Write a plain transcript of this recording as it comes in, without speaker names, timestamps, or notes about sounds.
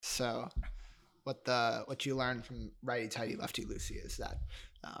So what you learn from righty tighty lefty loosey is that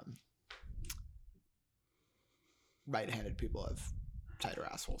right-handed people have tighter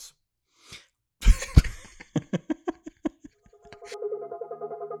assholes.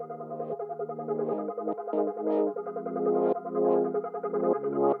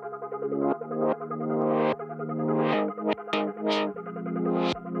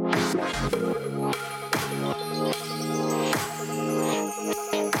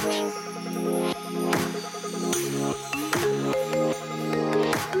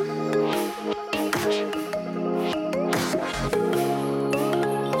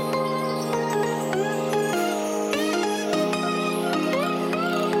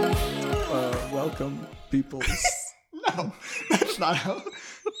 Welcome, people. No, that's not how.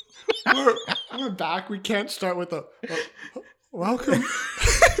 We're back. We can't start with a welcome.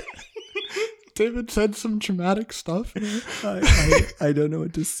 David said some traumatic stuff. I don't know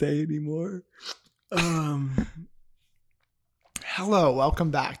what to say anymore. Hello,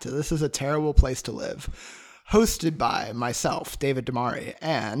 welcome back to This Is a Terrible Place to Live, hosted by myself, David Damari,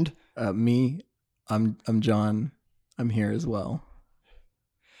 and me. I'm John. I'm here as well.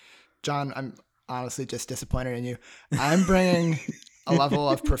 John, I'm honestly just disappointed in you. I'm bringing a level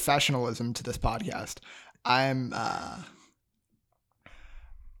of professionalism to this podcast. I'm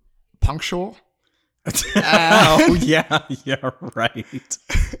punctual. Oh, yeah, right.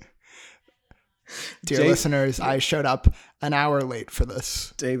 Dear listeners, I showed up an hour late for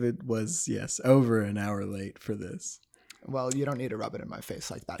this. David was, over an hour late for this. Well, you don't need to rub it in my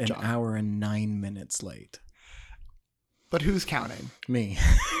face like that, John. An hour and 9 minutes late. But who's counting? Me.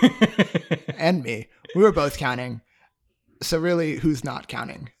 And me. We were both counting. So really, who's not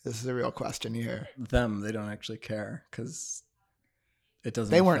counting? This is the real question here. Them, they don't actually care because it doesn't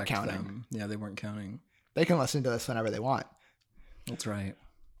They weren't affect counting. them. Yeah, they weren't counting. They can listen to this whenever they want. That's right.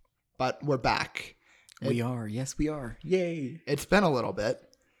 But we're back. We are. Yes, we are. Yay. It's been a little bit.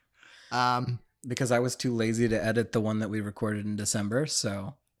 Because I was too lazy to edit the one that we recorded in December,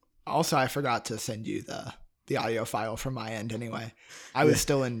 so. Also, I forgot to send you the audio file from my end anyway. I was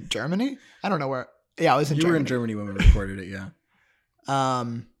still in Germany. I don't know where. Yeah, I was in Germany. You were in Germany when we recorded it, yeah.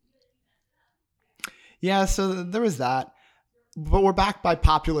 Yeah, so there was that. But we're back by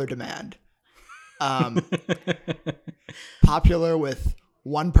popular demand. Popular with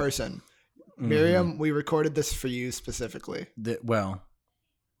one person. Miriam, we recorded this for you specifically.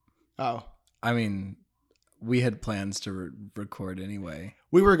 Oh. I mean, we had plans to record anyway.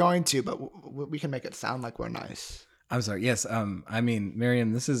 We were going to, but we can make it sound like we're nice. I'm sorry. Yes. I mean,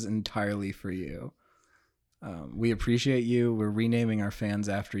 Miriam, this is entirely for you. We appreciate you. We're renaming our fans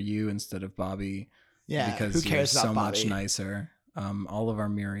after you instead of Bobby. Yeah. Because who cares you're about so Bobby? much nicer. All of our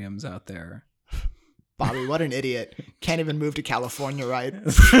Miriams out there. Bobby, what an idiot. Can't even move to California, right?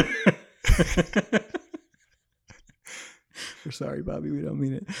 We're sorry, Bobby. We don't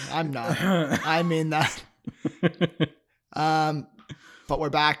mean it. I'm not. I mean that. But we're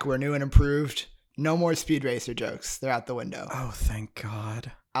back. We're new and improved. No more Speed Racer jokes. They're out the window. Oh, thank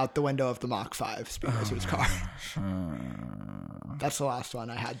God. Out the window of the Mach 5 Speed Racer's car. That's the last one.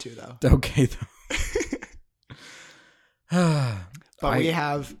 I had to, though. Okay, though. But we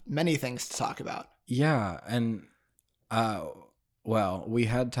have many things to talk about. Yeah, and we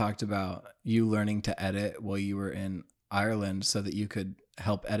had talked about you learning to edit while you were in Ireland so that you could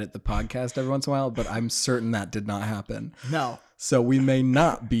help edit the podcast every once in a while, but I'm certain that did not happen. No. So we may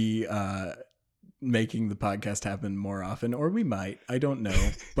not be making the podcast happen more often, or we might. I don't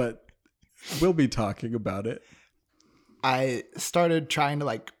know, but we'll be talking about it. I started trying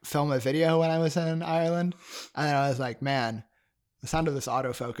to film a video when I was in Ireland, and I was like, man, the sound of this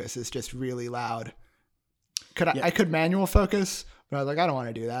autofocus is just really loud. I could manual focus, but I was like, I don't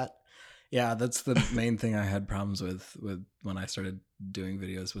want to do that. Yeah, that's the main thing I had problems with when I started doing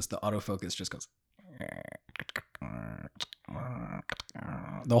videos was the autofocus just goes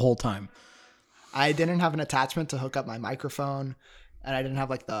the whole time. I didn't have an attachment to hook up my microphone, and I didn't have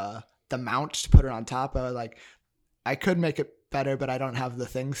the mount to put it on top. I was like, I could make it better, but I don't have the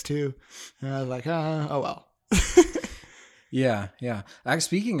things to. And I was like, oh well. Yeah.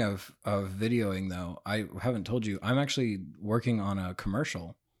 Speaking of videoing, though, I haven't told you, I'm actually working on a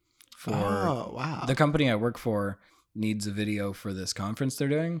commercial for the company I work for needs a video for this conference they're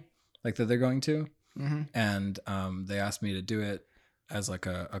doing, that they're going to. Mm-hmm. And they asked me to do it as a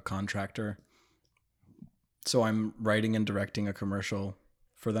contractor. So I'm writing and directing a commercial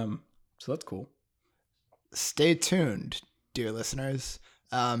for them. So that's cool. Stay tuned, dear listeners.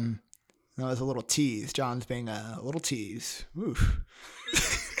 That was a little tease. John's being a little tease. Oof.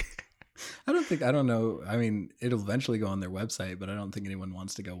 I don't know. I mean, it'll eventually go on their website, but I don't think anyone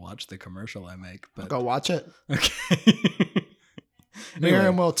wants to go watch the commercial I make. But go watch it. Okay.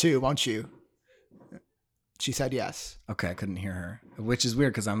 Miriam will too, won't you? She said yes. Okay, I couldn't hear her, which is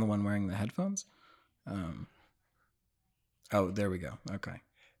weird because I'm the one wearing the headphones. Oh, there we go. Okay.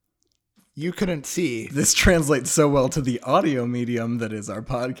 You couldn't see. This translates so well to the audio medium that is our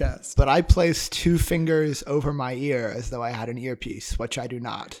podcast. But I placed 2 fingers over my ear as though I had an earpiece, which I do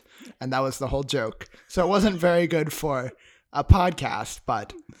not. And that was the whole joke. So it wasn't very good for a podcast,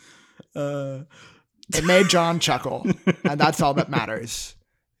 but it made John chuckle. And that's all that matters.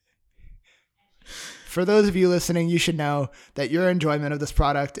 For those of you listening, you should know that your enjoyment of this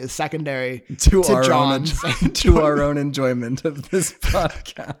product is secondary to John's. To our own enjoyment of this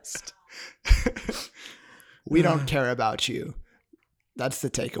podcast. We don't care about you. That's the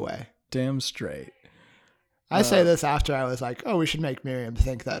takeaway. Damn straight. I say this after I was like, oh, we should make Miriam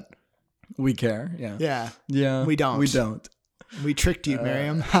think that we care. Yeah. Yeah. Yeah. We don't. We don't. We tricked you,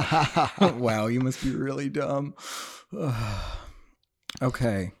 Miriam. Wow, you must be really dumb.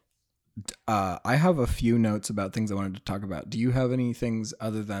 Okay. I have a few notes about things I wanted to talk about. Do you have any things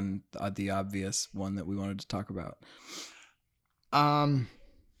other than the obvious one that we wanted to talk about?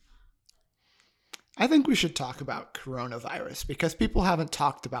 I think we should talk about coronavirus because people haven't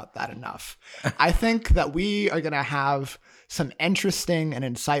talked about that enough. I think that we are going to have some interesting and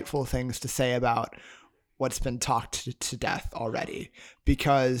insightful things to say about what's been talked to death already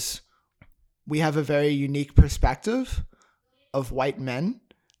because we have a very unique perspective of white men.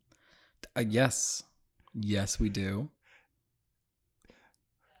 Yes. Yes, we do.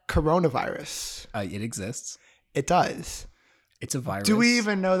 Coronavirus. It exists. It does. It's a virus. Do we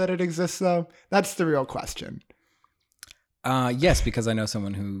even know that it exists, though? That's the real question. Yes, because I know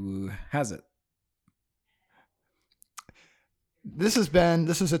someone who has it. This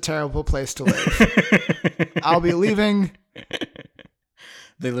is a terrible place to live. I'll be leaving.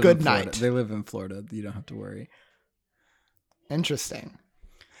 They live Good in Florida. night. They live in Florida. You don't have to worry. Interesting.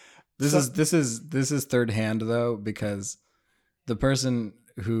 This is third hand though, because the person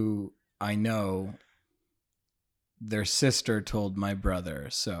who I know, their sister told my brother,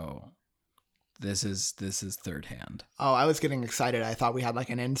 so this is third hand. Oh, I was getting excited. I thought we had like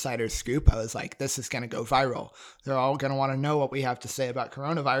an insider scoop. I was like, this is going to go viral. They're all going to want to know what we have to say about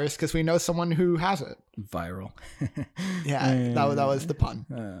coronavirus because we know someone who has it. Viral. Yeah, that was the pun.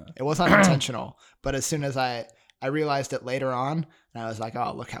 It wasn't intentional, but as soon as I realized it later on, and I was like,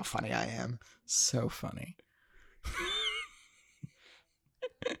 oh, look how funny I am. So funny.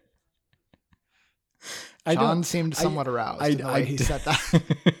 John seemed somewhat aroused in the way he said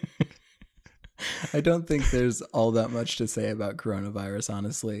that. I don't think there's all that much to say about coronavirus,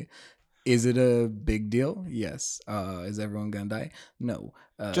 honestly. Is it a big deal? Yes. Is everyone going to die? No.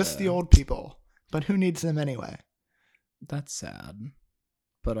 Just the old people. But who needs them anyway? That's sad.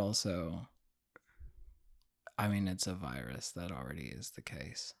 But also, I mean, it's a virus. That already is the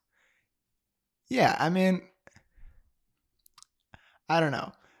case. Yeah, I mean, I don't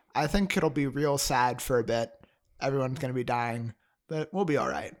know. I think it'll be real sad for a bit. Everyone's going to be dying, but we'll be all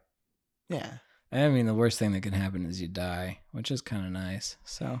right. Yeah. I mean, the worst thing that can happen is you die, which is kind of nice.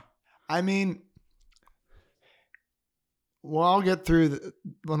 So, I mean, we'll all get through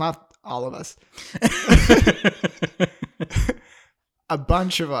well, not all of us. A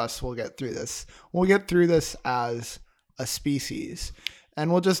bunch of us will get through this. We'll get through this as a species,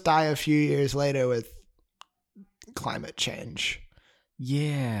 and we'll just die a few years later with climate change.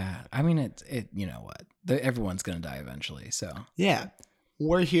 Yeah. I mean, it you know what? Everyone's going to die eventually, so. Yeah.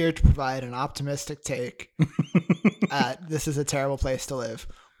 We're here to provide an optimistic take at this is a terrible place to live,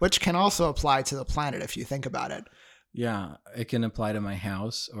 which can also apply to the planet if you think about it. Yeah, it can apply to my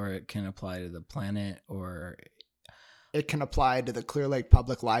house, or it can apply to the planet, or it can apply to the Clear Lake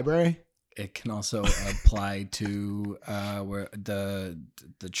Public Library. It can also apply to where the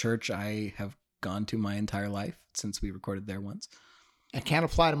church I have gone to my entire life since we recorded there once. It can't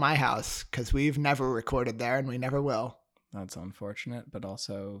apply to my house because we've never recorded there and we never will. That's unfortunate, but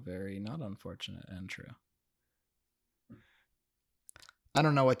also very not unfortunate and true. I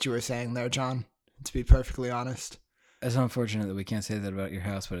don't know what you were saying there, John, to be perfectly honest. It's unfortunate that we can't say that about your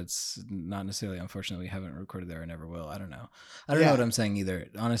house, but it's not necessarily unfortunate we haven't recorded there and never will. I don't know. I don't know what I'm saying either,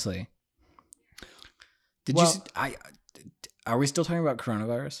 honestly. Are we still talking about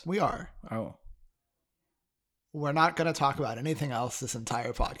coronavirus? We are. Oh. We're not going to talk about anything else this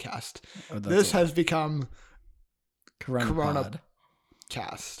entire podcast. This has become Corona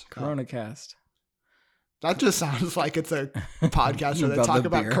Cast. Corona Cast. That just sounds like it's a podcast where they talk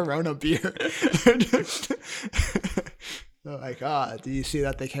about Corona beer. They're like, do you see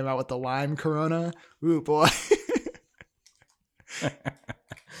that they came out with the lime Corona? Ooh, boy.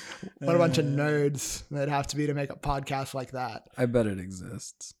 What a bunch of nerds they'd have to be to make a podcast like that. I bet it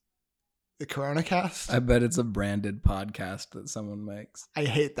exists. The Corona Cast? I bet it's a branded podcast that someone makes. I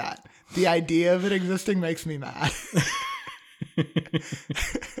hate that. The idea of it existing makes me mad.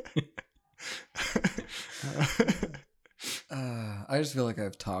 I just feel like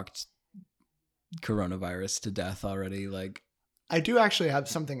I've talked coronavirus to death already. Like, I do actually have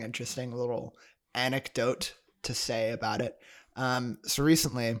something interesting, a little anecdote to say about it. So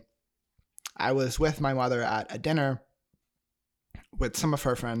recently, I was with my mother at a dinner with some of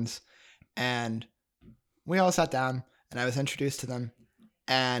her friends, and we all sat down, and I was introduced to them,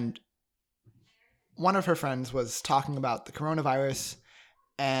 and one of her friends was talking about the coronavirus,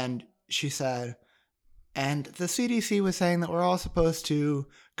 and she said, and the CDC was saying that we're all supposed to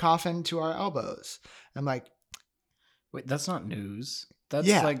cough into our elbows. I'm like, wait, that's not news. That's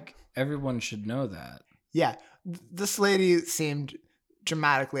like, everyone should know that. Yeah. This lady seemed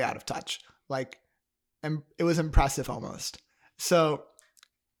dramatically out of touch. Like, it was impressive almost. So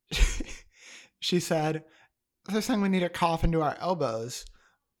she said, they're saying we need to cough into our elbows,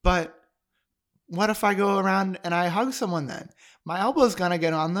 but what if I go around and I hug someone then? My elbow's going to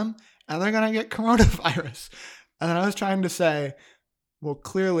get on them and they're going to get coronavirus. And then I was trying to say, well,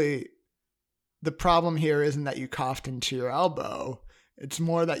 clearly the problem here isn't that you coughed into your elbow. It's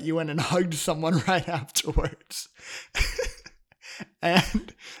more that you went and hugged someone right afterwards.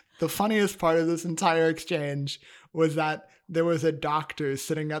 And the funniest part of this entire exchange was that there was a doctor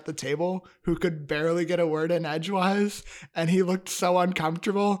sitting at the table who could barely get a word in edgewise, and he looked so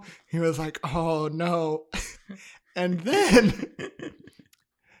uncomfortable. He was like, oh no. And then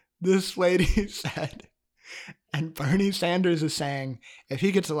this lady said, and Bernie Sanders is saying, if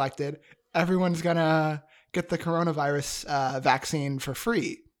he gets elected, everyone's gonna get the coronavirus vaccine for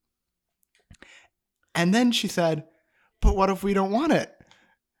free. And then she said, but what if we don't want it?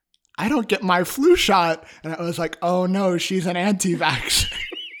 I don't get my flu shot. And I was like, oh no, she's an anti-vax.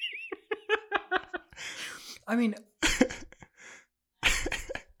 I mean,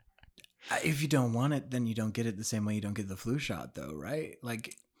 if you don't want it, then you don't get it the same way you don't get the flu shot though, right?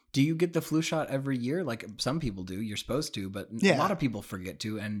 Like, do you get the flu shot every year? Like, some people do, you're supposed to, but a lot of people forget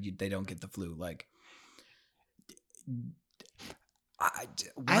to, and they don't get the flu. Like, I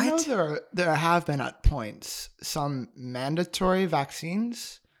know there have been at points some mandatory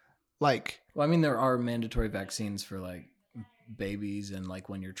vaccines. Like, well, I mean, there are mandatory vaccines for like babies and like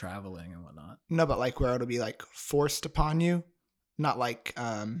when you're traveling and whatnot. No, but like where it'll be like forced upon you, not like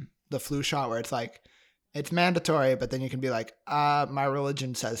the flu shot where it's like it's mandatory, but then you can be like, my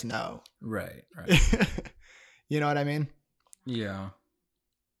religion says no. Right. You know what I mean? Yeah.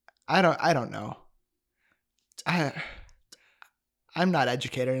 I don't know. I'm not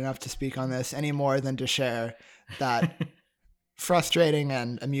educated enough to speak on this any more than to share that frustrating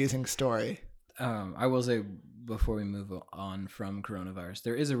and amusing story. I will say before we move on from coronavirus,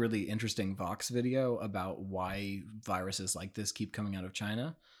 there is a really interesting Vox video about why viruses like this keep coming out of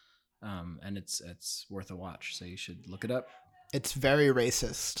China. And it's worth a watch. So you should look it up. It's very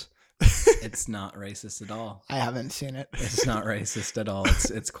racist. It's not racist at all. I haven't seen it. It's not racist at all.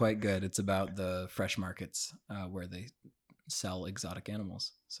 It's quite good. It's about the fresh markets where they sell exotic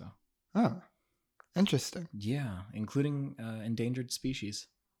animals. So, oh, interesting. Yeah, including endangered species.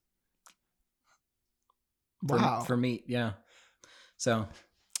 Wow. For meat, yeah. So,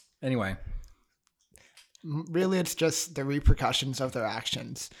 anyway. Really, it's just the repercussions of their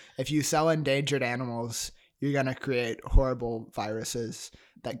actions. If you sell endangered animals, you're going to create horrible viruses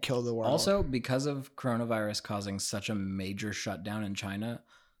that kill the world. Also, because of coronavirus causing such a major shutdown in China,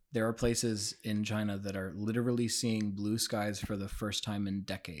 there are places in China that are literally seeing blue skies for the first time in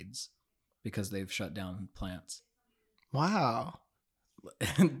decades because they've shut down plants. Wow.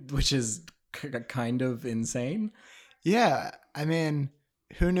 Which is kind of insane. Yeah. I mean,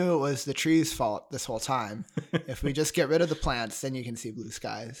 who knew it was the trees' fault this whole time? If we just get rid of the plants, then you can see blue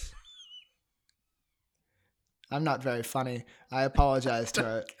skies. I'm not very funny. I apologize to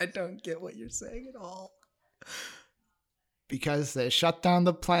her. I don't get what you're saying at all. Because they shut down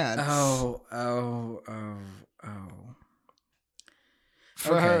the plants. Oh.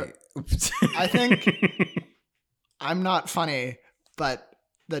 For her, I think I'm not funny, but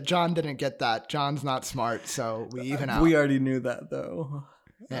that John didn't get that. John's not smart, so we even out. We already knew that, though.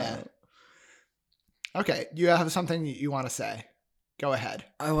 Yeah. Okay, you have something you want to say. Go ahead.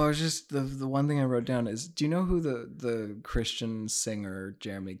 I was just the one thing I wrote down is, do you know who the Christian singer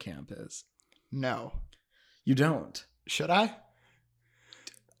Jeremy Camp is? No. You don't? Should I?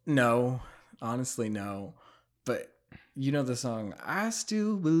 No. Honestly, no. But You know the song, I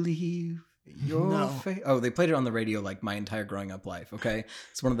Still Believe Your Faith? Oh, they played it on the radio like my entire growing up life, okay?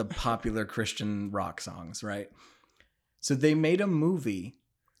 It's one of the popular Christian rock songs, right? So they made a movie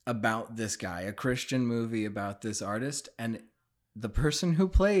about this guy, a Christian movie about this artist, and the person who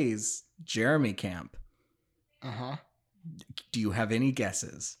plays Jeremy Camp. Uh-huh. Do you have any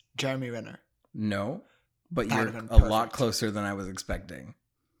guesses? Jeremy Renner. No, but you're a lot closer than I was expecting.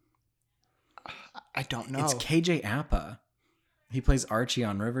 I don't know. It's KJ Apa. He plays Archie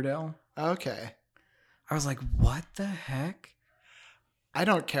on Riverdale. Okay. I was like, what the heck? I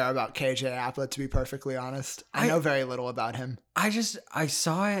don't care about KJ Apa, to be perfectly honest. I know very little about him. I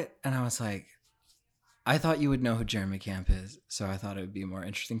saw it and I was like, I thought you would know who Jeremy Camp is, so I thought it would be a more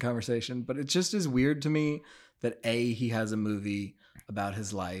interesting conversation. But it just is weird to me that A, he has a movie about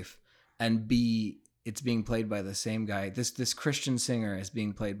his life, and B, it's being played by the same guy. This Christian singer is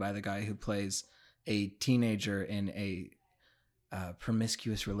being played by the guy who plays a teenager in a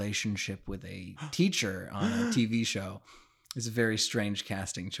promiscuous relationship with a teacher on a TV show. It's a very strange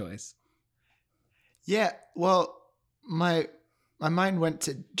casting choice. Yeah, well, my mind went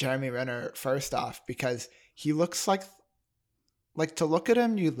to Jeremy Renner first off because he looks like to look at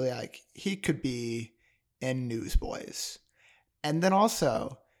him, you'd be like, he could be in Newsboys. And then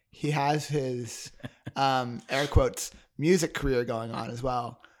also, he has his, air quotes, music career going on as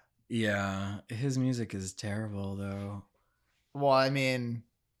well. Yeah, his music is terrible, though. Well, I mean,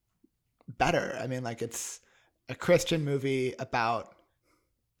 better. I mean, like, it's a Christian movie about...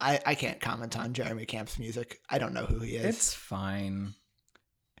 I can't comment on Jeremy Camp's music. I don't know who he is. It's fine.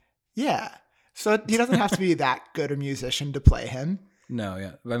 Yeah. So he doesn't have to be that good a musician to play him. No,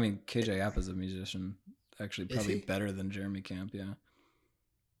 yeah. I mean, KJ Apa is a musician. Actually, probably better than Jeremy Camp, yeah.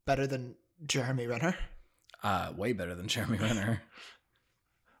 Better than Jeremy Renner? Way better than Jeremy Renner.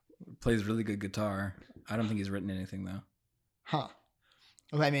 Plays really good guitar. I don't think he's written anything, though. Huh.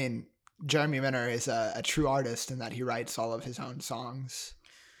 Well, I mean, Jeremy Renner is a true artist in that he writes all of his own songs.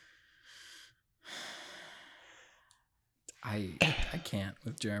 I can't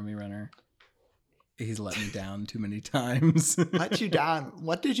with Jeremy Renner. He's let me down too many times. Let you down?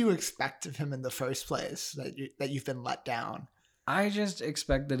 What did you expect of him in the first place that you've been let down? I just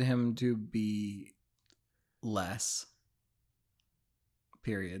expected him to be less.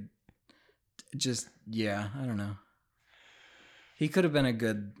 Period. Just, yeah, I don't know. He could have been a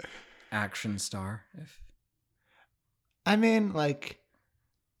good action star. I mean, like,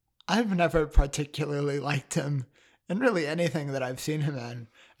 I've never particularly liked him in really anything that I've seen him in.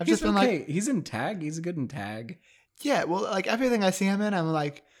 He's just been okay. Like, he's in Tag. He's good in Tag. Yeah, well, like everything I see him in, I'm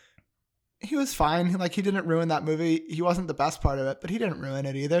like, he was fine. Like, he didn't ruin that movie. He wasn't the best part of it, but he didn't ruin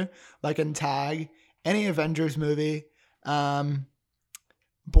it either. Like in Tag, any Avengers movie, Born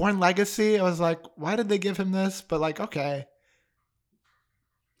Legacy, I was like, why did they give him this? But like, okay.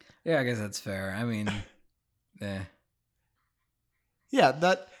 Yeah, I guess that's fair. I mean, Yeah,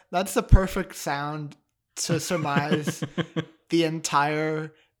 that's the perfect sound to surmise the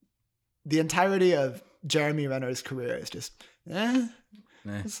entirety of Jeremy Renner's career is just,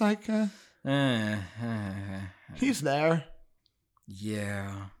 It's like, he's there.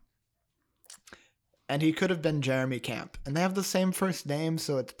 Yeah. And he could have been Jeremy Camp. And they have the same first name,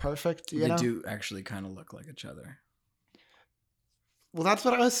 so it's perfect. They do actually kind of look like each other. Well, that's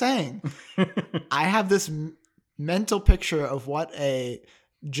what I was saying. I have this mental picture of what a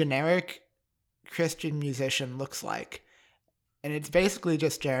generic Christian musician looks like. And it's basically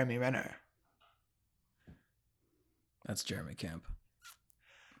just Jeremy Renner. That's Jeremy Camp.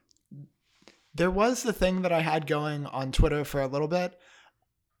 There was the thing that I had going on Twitter for a little bit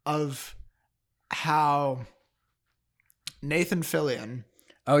of how Nathan Fillion.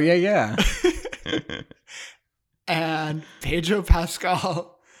 Oh, yeah. And Pedro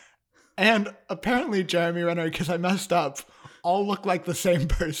Pascal and apparently Jeremy Renner, because I messed up, all look like the same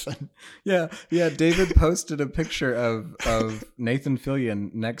person. Yeah. David posted a picture of Nathan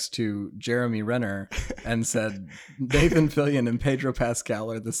Fillion next to Jeremy Renner and said Nathan Fillion and Pedro Pascal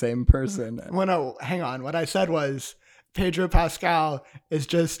are the same person. Well, no, hang on. What I said was Pedro Pascal is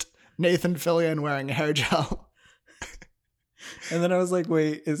just Nathan Fillion wearing hair gel. And then I was like,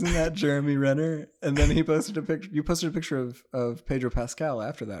 wait, isn't that Jeremy Renner? And then he posted a picture. You posted a picture of Pedro Pascal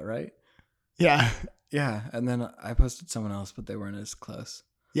after that, right? Yeah. Yeah. And then I posted someone else, but they weren't as close.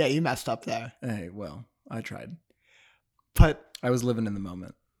 Yeah, you messed up there. Hey, well, I tried. But I was living in the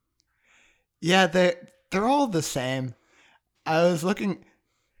moment. Yeah, they're all the same. I was looking.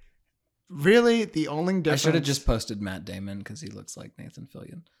 Really, the only difference. I should have just posted Matt Damon because he looks like Nathan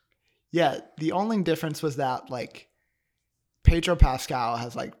Fillion. Yeah, the only difference was that, like, Pedro Pascal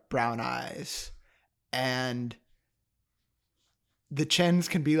has, like, brown eyes. And the chins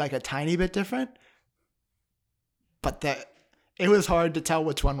can be like a tiny bit different, but it was hard to tell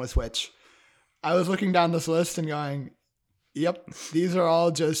which one was which. I was looking down this list and going, yep, these are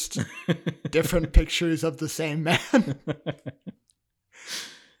all just different pictures of the same man.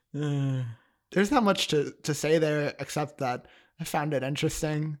 There's not much to say there except that I found it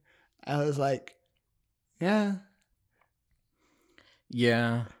interesting. I was like, yeah.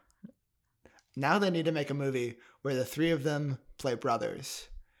 Yeah. Now they need to make a movie where the three of them play brothers.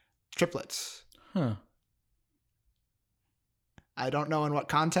 Triplets. Huh. I don't know in what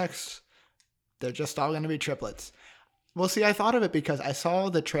context. They're just all going to be triplets. Well, see, I thought of it because I saw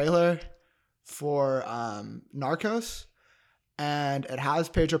the trailer for Narcos, and it has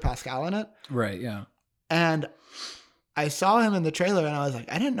Pedro Pascal in it. Right, yeah. And I saw him in the trailer, and I was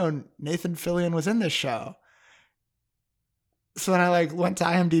like, I didn't know Nathan Fillion was in this show. So then I like went to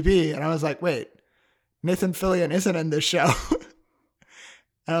IMDb, and I was like, wait, Nathan Fillion isn't in this show.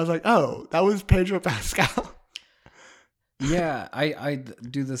 And I was like, oh, that was Pedro Pascal. Yeah, I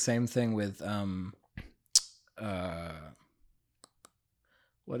do the same thing with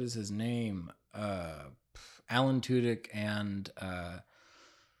what is his name? Alan Tudyk and the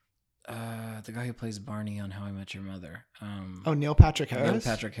guy who plays Barney on How I Met Your Mother. Neil Patrick Harris? Neil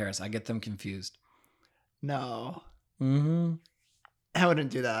Patrick Harris. I get them confused. No. Mm-hmm. I wouldn't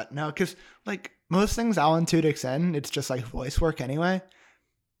do that. No, because like most things Alan Tudyk's in, it's just like voice work anyway.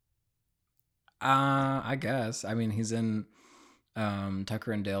 I guess. I mean, he's in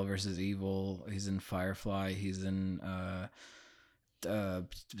Tucker and Dale versus Evil. He's in Firefly. He's in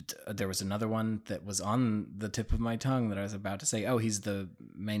there was another one that was on the tip of my tongue that I was about to say. Oh, he's the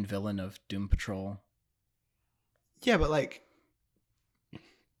main villain of Doom Patrol. Yeah, but like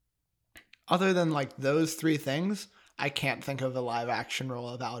other than like those three things, I can't think of a live action role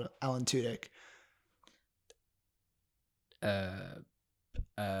of Alan Tudyk.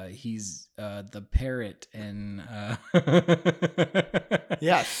 He's the parrot in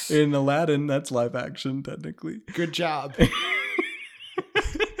yes, in Aladdin. That's live action technically. Good job.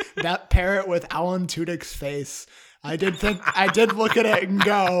 That parrot with Alan Tudyk's face. I did look at it and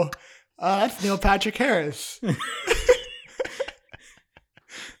go, that's Neil Patrick Harris.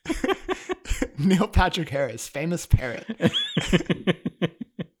 Neil Patrick Harris, famous parrot.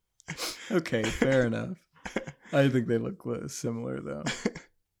 Okay, fair enough. I think they look similar, though.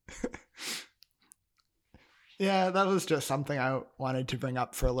 Yeah, that was just something I wanted to bring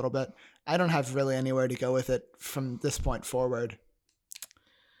up for a little bit. I don't have really anywhere to go with it from this point forward.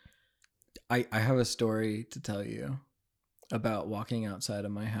 I have a story to tell you about walking outside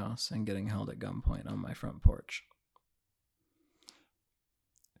of my house and getting held at gunpoint on my front porch.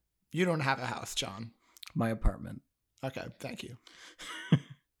 You don't have a house, John. My apartment. Okay, thank you.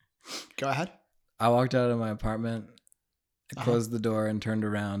 Go ahead. I walked out of my apartment, I closed the door and turned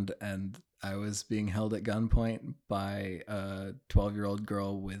around, and I was being held at gunpoint by a 12-year-old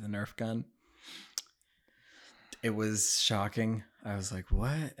girl with a Nerf gun. It was shocking. I was like,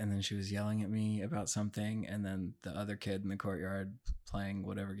 what? And then she was yelling at me about something, and then the other kid in the courtyard playing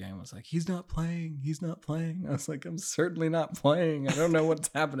whatever game was like, he's not playing. I was like, I'm certainly not playing. I don't know what's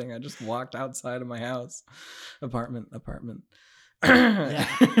happening. I just walked outside of my house. Apartment. Yeah.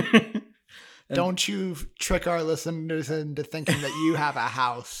 Don't you trick our listeners into thinking that you have a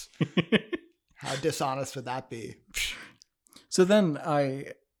house. How dishonest would that be? So then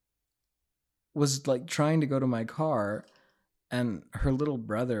I was like trying to go to my car, and her little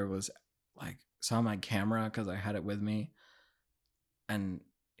brother was like, saw my camera because I had it with me. And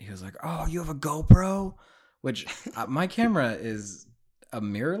he was like, oh, you have a GoPro? Which my camera is a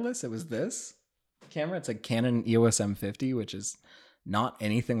mirrorless. It was this camera. It's a Canon EOS M50, which is not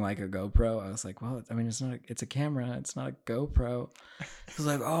anything like a GoPro. I was like, well, I mean, it's a camera. It's not a GoPro. He was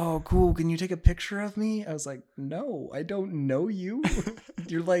like, oh, cool. Can you take a picture of me? I was like, no, I don't know you.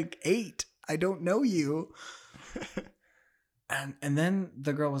 You're like 8. I don't know you. And then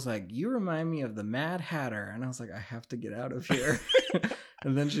the girl was like, you remind me of the Mad Hatter. And I was like, I have to get out of here.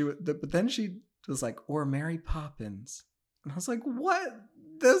 And then she was like, or Mary Poppins. And I was like, what?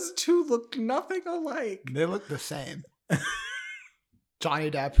 Those two look nothing alike. They look the same.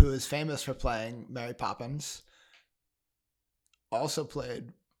 Johnny Depp, who is famous for playing Mary Poppins, also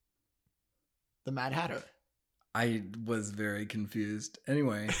played the Mad Hatter. I was very confused.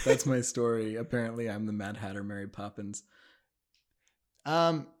 Anyway, that's my story. Apparently, I'm the Mad Hatter, Mary Poppins.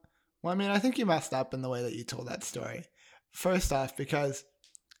 Well, I mean, I think you messed up in the way that you told that story. First off, because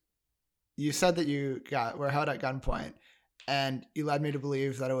you said that you were held at gunpoint, and you led me to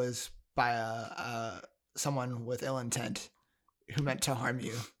believe that it was by someone with ill intent who meant to harm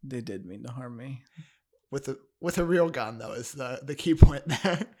you. They did mean to harm me. with a real gun though is the key point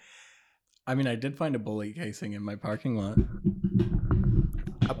there. I mean, I did find a bullet casing in my parking lot.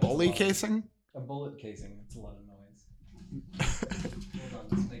 A bullet casing? A bullet casing. It's a lot of noise.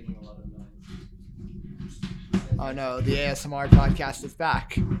 Hold on, it's making a lot of noise. Oh no, the ASMR podcast is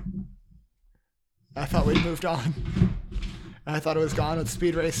back. I thought we'd moved on. I thought it was gone with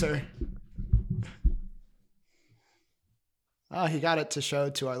Speed Racer. Oh, he got it to show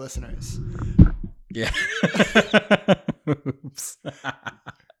to our listeners. Yeah. Oops.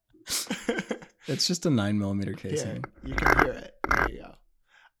 It's just a 9mm casing. Yeah, you can hear it. There you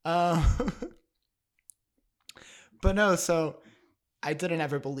go. But no, so I didn't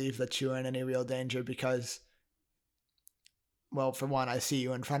ever believe that you were in any real danger because, well, for one, I see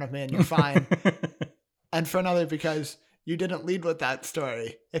you in front of me and you're fine. And for another, because you didn't lead with that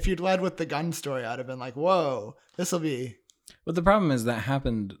story. If you'd led with the gun story, I'd have been like, whoa, this will be... But the problem is that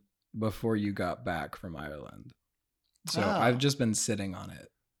happened before you got back from Ireland. So I've just been sitting on it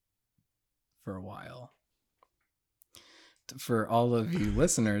for a while. For all of you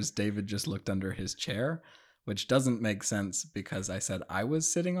listeners, David just looked under his chair, which doesn't make sense because I said I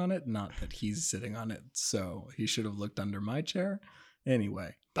was sitting on it, not that he's sitting on it. So he should have looked under my chair.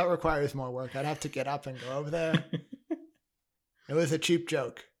 Anyway. That requires more work. I'd have to get up and go over there. It was a cheap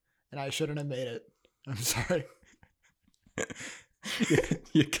joke, and I shouldn't have made it. I'm sorry.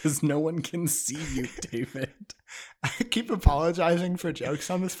 Because no one can see you, David. I keep apologizing for jokes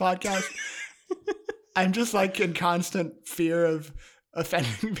on this podcast. I'm just like in constant fear of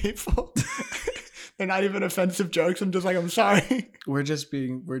offending people. They're not even offensive jokes. I'm just like, I'm sorry. We're just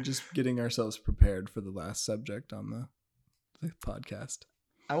getting ourselves prepared for the last subject on the podcast.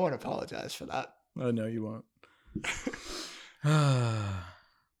 I won't apologize for that. Oh no, you won't.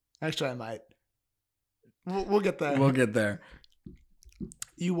 Actually, I might. We'll get there. We'll get there.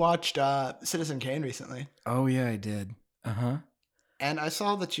 You watched Citizen Kane recently. Oh yeah, I did. Uh-huh. And I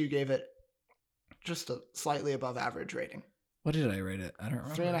saw that you gave it just a slightly above average rating. What did I rate it? I don't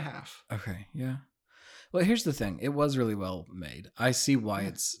remember. 3.5. Okay, yeah. Well, here's the thing. It was really well made. I see why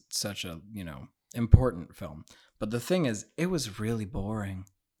it's such a, important film. But the thing is, it was really boring.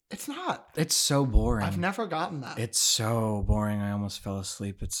 It's not. It's so boring. I've never gotten that. It's so boring. I almost fell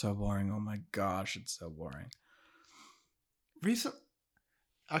asleep. It's so boring. Oh my gosh, it's so boring.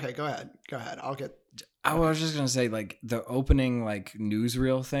 Okay, go ahead. I was just going to say, like, the opening, like,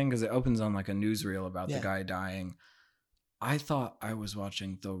 newsreel thing, because it opens on, like, a newsreel about the guy dying. I thought I was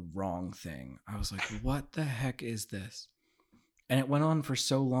watching the wrong thing. I was like, what the heck is this? And it went on for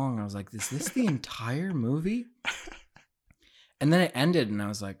so long. I was like, is this the entire movie? And then it ended, and I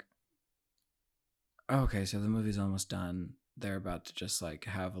was like, okay, so the movie's almost done. They're about to just, like,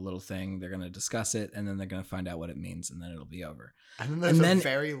 have a little thing. They're going to discuss it, and then they're going to find out what it means, and then it'll be over. And then there's a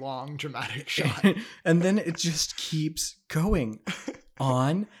very long, dramatic shot. And then it just keeps going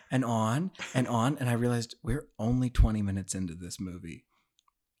on and on and on. And I realized we're only 20 minutes into this movie.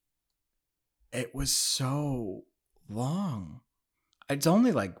 It was so long. It's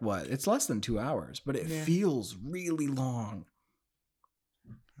only like, it's less than 2 hours, but it feels really long.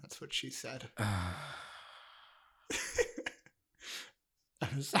 That's what she said.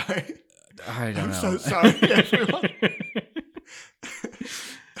 I'm sorry. I don't know. I'm so sorry, everyone.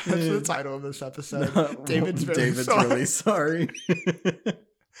 That's the title of this episode. No, David's really sorry.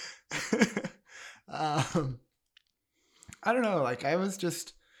 I don't know. Like, I was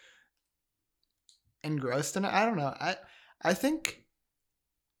just engrossed in it. I don't know. I think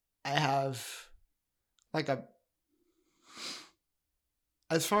I have like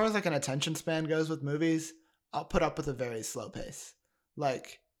as far as like an attention span goes with movies, I'll put up with a very slow pace.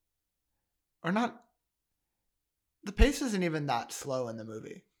 Like, or not. The pace isn't even that slow in the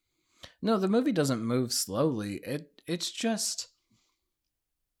movie. No, the movie doesn't move slowly. It's just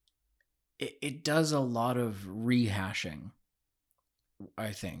it does a lot of rehashing.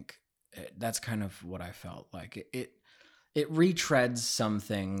 I think that's kind of what I felt like. It retreads some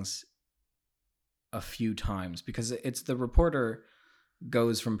things a few times because it's the reporter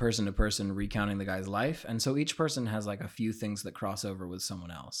goes from person to person recounting the guy's life, and so each person has like a few things that cross over with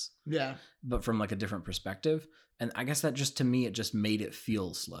someone else. Yeah. But from like a different perspective. And I guess that just, to me, it just made it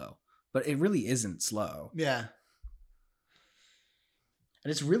feel slow. But it really isn't slow. Yeah.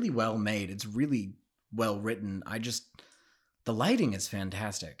 And it's really well made. It's really well written. The lighting is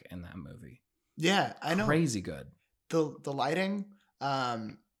fantastic in that movie. Yeah, I know. Crazy good. The lighting,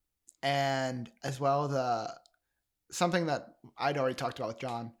 and as well something that I'd already talked about with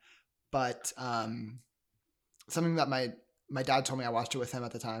John, but something that my dad told me, I watched it with him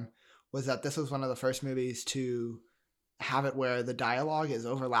at the time, was that this was one of the first movies to have it where the dialogue is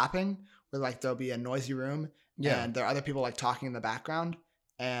overlapping, where like there'll be a noisy room and there are other people like talking in the background.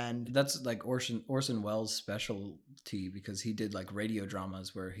 And that's like Orson Welles' specialty, because he did like radio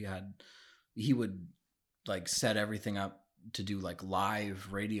dramas where he would like set everything up to do like live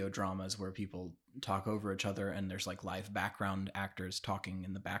radio dramas where people talk over each other and there's like live background actors talking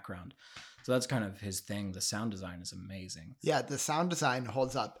in the background. So that's kind of his thing. The sound design is amazing. Yeah, the sound design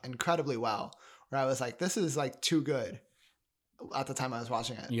holds up incredibly well. Where I was like, this is like too good at the time I was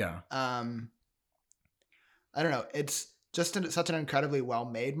watching it. Yeah. I don't know. It's just such an incredibly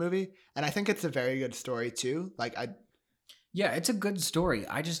well-made movie, and I think it's a very good story too. Yeah, it's a good story.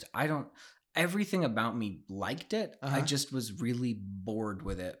 Everything about me liked it. I just was really bored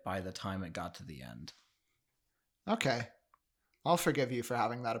with it by the time it got to the end. Okay. I'll forgive you for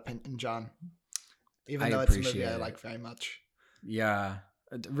having that opinion, John. Even though it's a movie I like very much. Yeah.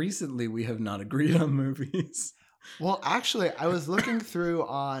 Recently, we have not agreed on movies. Well, actually, I was looking through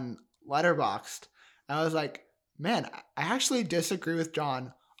on Letterboxd, and I was like, man, I actually disagree with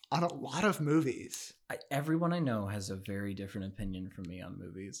John on a lot of movies. Everyone I know has a very different opinion from me on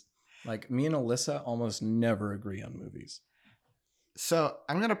movies. Like, me and Alyssa almost never agree on movies. So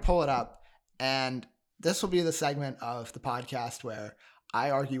I'm going to pull it up, and this will be the segment of the podcast where I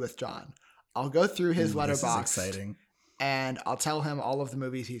argue with John. I'll go through his Letterboxd. This is exciting. And I'll tell him all of the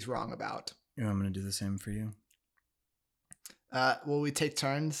movies he's wrong about. Yeah, I'm going to do the same for you. Will we take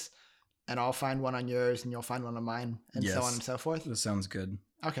turns? And I'll find one on yours and you'll find one on mine, and so on and so forth? That sounds good.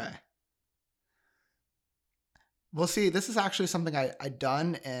 Okay. Well, see, this is actually something I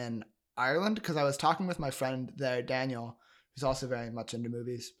done in Ireland, because I was talking with my friend there, Daniel, who's also very much into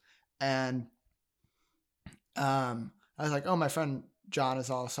movies. And I was like, oh, my friend John is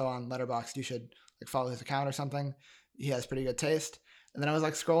also on Letterboxd. You should like follow his account or something. He has pretty good taste. And then I was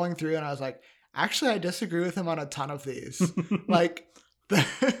like scrolling through and I was like, actually, I disagree with him on a ton of these. Like,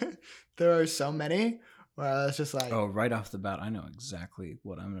 there are so many where I was just like... Oh, right off the bat, I know exactly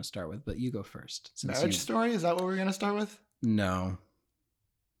what I'm going to start with, but you go first. Marriage Story? Is that what we're going to start with? No.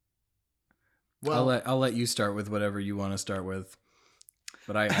 Well, I'll let you start with whatever you want to start with,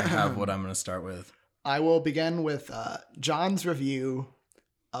 but I have what I'm going to start with. I will begin with John's review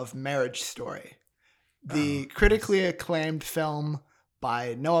of Marriage Story, the critically acclaimed film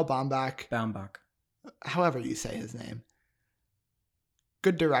by Noah Baumbach. However you say his name.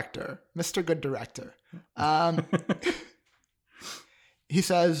 Good director. Mr. Good Director. He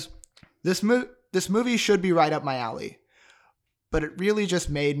says, this movie should be right up my alley, but it really just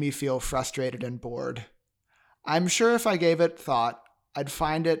made me feel frustrated and bored. I'm sure if I gave it thought, I'd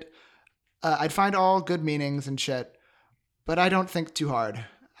find all good meanings and shit, but I don't think too hard.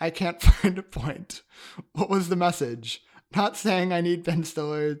 I can't find a point. What was the message? Not saying I need Ben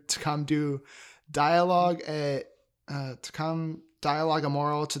Stiller to come do dialogue a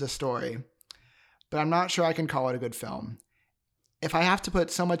moral to the story, but I'm not sure I can call it a good film. If I have to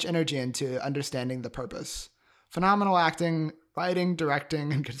put so much energy into understanding the purpose. Phenomenal acting, writing,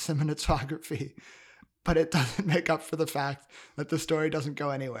 directing, and good cinematography, but it doesn't make up for the fact that the story doesn't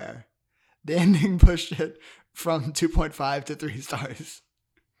go anywhere. The ending pushed it from 2.5 to 3 stars.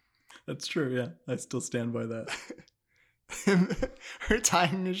 That's true, yeah. I still stand by that. Her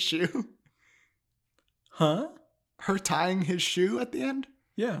tying his shoe. Huh? Her tying his shoe at the end?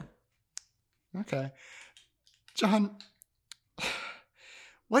 Yeah. Okay. John,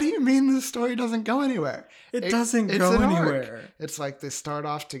 what do you mean the story doesn't go anywhere? It doesn't go anywhere. Arc. It's like they start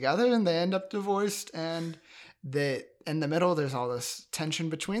off together and they end up divorced, and in the middle there's all this tension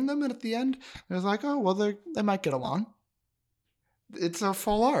between them, and at the end there's like, oh, well, they might get along. It's a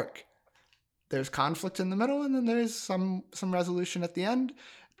full arc. There's conflict in the middle, and then there's some resolution at the end.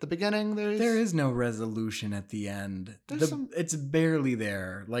 At the beginning, there is no resolution at the end. It's barely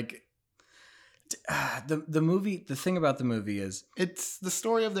there. Like the movie. The thing about the movie is it's the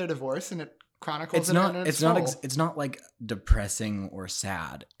story of their divorce, and it chronicles. It's not like depressing or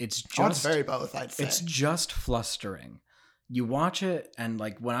sad. It's just very both. I'd say it's just flustering. You watch it, and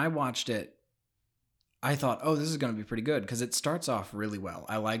like when I watched it, I thought, oh, this is going to be pretty good, because it starts off really well.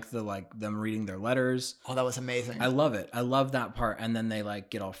 I like them reading their letters. Oh, that was amazing. I love it. I love that part. And then they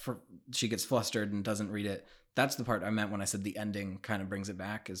like get all she gets flustered and doesn't read it. That's the part I meant when I said the ending kind of brings it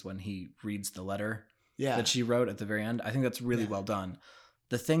back, is when he reads the letter that she wrote at the very end. I think that's really well done.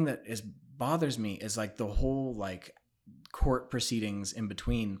 The thing that bothers me is like the whole like court proceedings in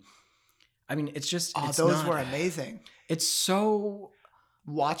between. I mean, it's just those were amazing. It's so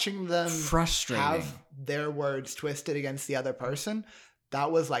watching them frustrating, have their words twisted against the other person,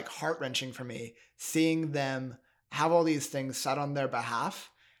 that was like heart-wrenching for me, seeing them have all these things said on their behalf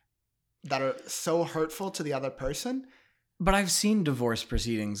that are so hurtful to the other person. But I've seen divorce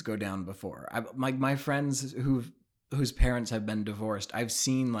proceedings go down before. My friends whose parents have been divorced, I've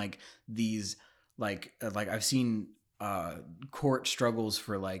seen like these like I've seen court struggles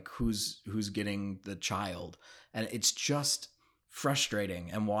for like who's getting the child, and it's just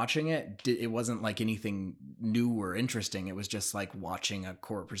frustrating. And watching it wasn't like anything new or interesting. It was just like watching a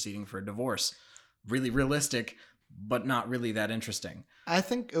court proceeding for a divorce. Really realistic, but not really that interesting. I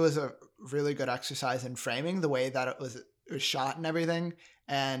think it was a really good exercise in framing the way that it was shot and everything,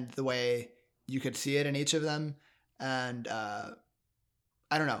 and the way you could see it in each of them. And I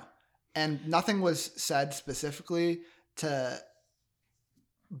don't know. And nothing was said specifically to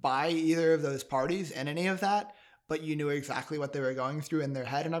by either of those parties in any of that, but you knew exactly what they were going through in their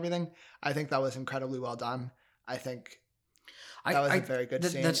head and everything. I think that was incredibly well done. I think that was a very good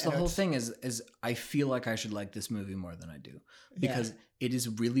scene. That's the whole thing is I feel like I should like this movie more than I do, because it is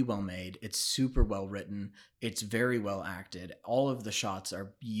really well made. It's super well written. It's very well acted. All of the shots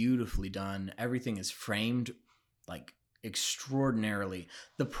are beautifully done. Everything is framed like extraordinarily.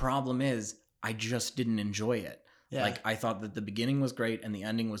 The problem is I just didn't enjoy it. Yeah. Like I thought that the beginning was great and the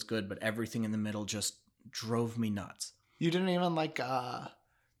ending was good, but everything in the middle just drove me nuts. You didn't even like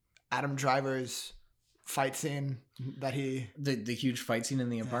Adam Driver's fight scene that the huge fight scene in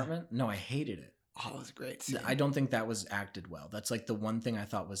the apartment? No, I hated it. Oh, it was a great scene. I don't think that was acted well. That's like the one thing I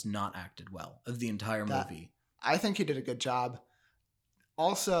thought was not acted well of the entire movie. I think he did a good job.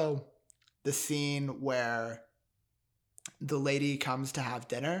 Also, the scene where the lady comes to have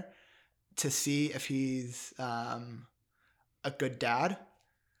dinner to see if he's a good dad.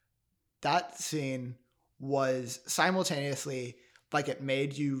 That scene was simultaneously like it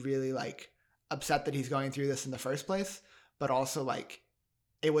made you really like upset that he's going through this in the first place, but also like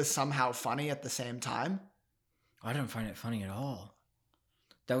it was somehow funny at the same time. I didn't find it funny at all.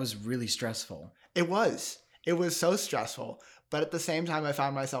 That was really stressful. It was so stressful, but at the same time I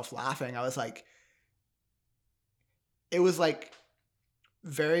found myself laughing. I was like, it was like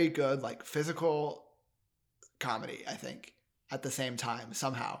very good, like physical comedy, I think, at the same time,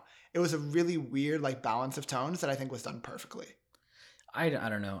 somehow. It was a really weird, like balance of tones that I think was done perfectly. I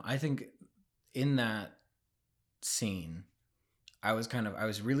don't know. I think in that scene, I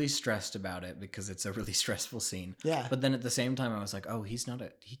was really stressed about it because it's a really stressful scene. Yeah. But then at the same time, I was like, oh, he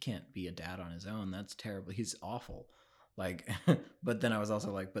can't be a dad on his own. That's terrible. He's awful. Like, but then I was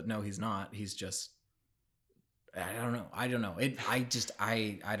also like, but no, he's not. He's just, I don't know. I don't know. I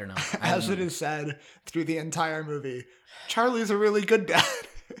don't know. As it is said through the entire movie, Charlie's a really good dad.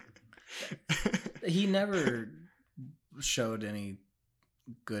 He never showed any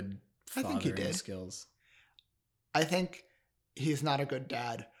good fathering skills. I think he's not a good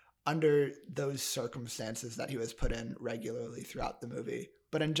dad under those circumstances that he was put in regularly throughout the movie.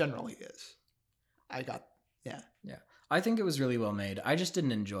 But in general, he is. Yeah. I think it was really well made. I just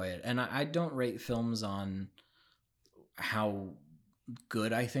didn't enjoy it. And I don't rate films on how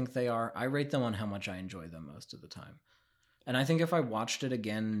good I think they are. I rate them on how much I enjoy them most of the time. And I think if I watched it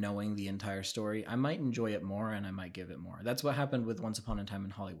again, knowing the entire story, I might enjoy it more and I might give it more. That's what happened with Once Upon a Time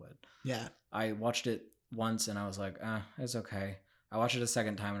in Hollywood. Yeah. I watched it once and I was like, it's okay. I watched it a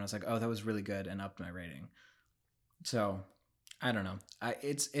second time and I was like, oh, that was really good, and upped my rating. So I don't know.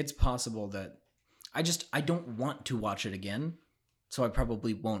 It's possible that I don't want to watch it again. So I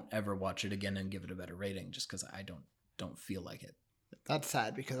probably won't ever watch it again and give it a better rating just because I don't feel like it. That's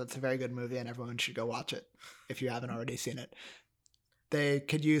sad because it's a very good movie and everyone should go watch it if you haven't already seen it. They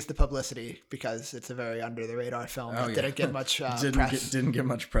could use the publicity because it's a very under the radar film. Didn't get much press. Didn't get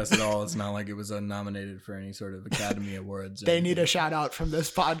much press at all. It's not like it was nominated for any sort of Academy Awards. They need a shout out from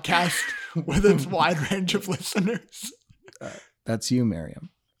this podcast with its wide range of listeners. That's you, Miriam.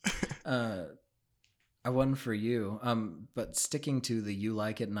 I won for you. But sticking to the you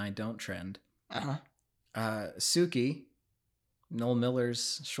like it and I don't trend. Suki, Noel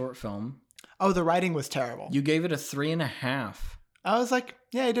Miller's short film. Oh, the writing was terrible. You gave it a 3.5. I was like,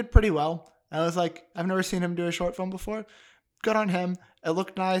 yeah, he did pretty well. I was like, I've never seen him do a short film before. Good on him. It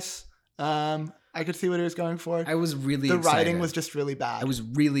looked nice. I could see what he was going for. I was really excited. The writing was just really bad. I was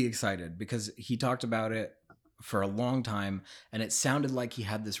really excited because he talked about it for a long time and it sounded like he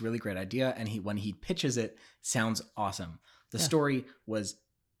had this really great idea, and when he pitches it, sounds awesome. The story was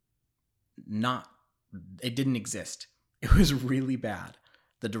it didn't exist. It was really bad.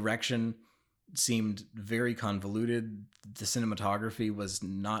 The direction seemed very convoluted. The cinematography was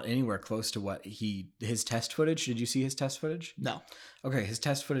not anywhere close to what his test footage. Did you see his test footage? No. Okay, his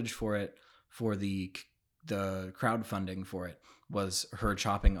test footage for the crowdfunding for it was her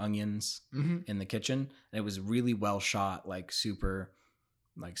chopping onions in the kitchen, and it was really well shot, like super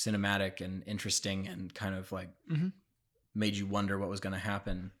like cinematic and interesting and kind of like made you wonder what was going to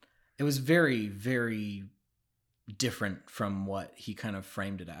happen. It was very, very different from what he kind of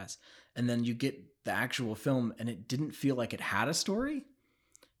framed it as. And then you get the actual film and it didn't feel like it had a story.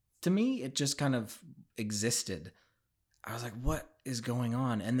 To me, it just kind of existed. I was like, what is going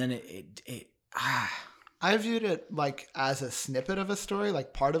on? And then I viewed it like as a snippet of a story,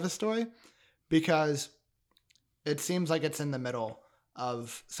 like part of a story, because it seems like it's in the middle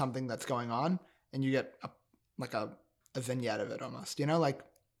of something that's going on and you get a vignette of it almost, you know, like,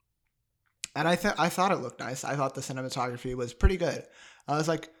 and I thought it looked nice. I thought the cinematography was pretty good. I was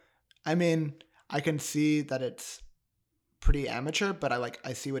like, I mean, I can see that it's pretty amateur, but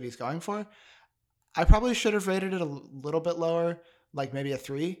I see what he's going for. I probably should have rated it a little bit lower, like maybe a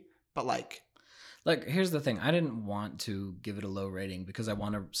 3, but like here's the thing. I didn't want to give it a low rating because I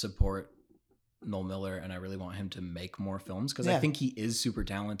want to support Noel Miller and I really want him to make more films because I think he is super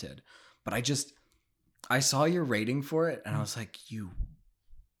talented. But I saw your rating for it and I was like, you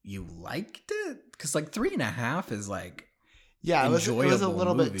liked it? Because like 3.5 is like, yeah, it was a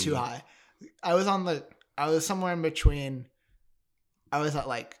little bit too high. I was somewhere in between. I was at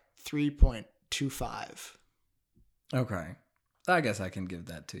like 3.25. Okay. I guess I can give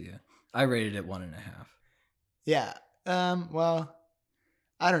that to you. I rated it 1.5. Yeah. Well,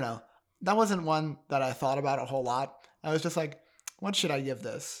 I don't know. That wasn't one that I thought about a whole lot. I was just like, what should I give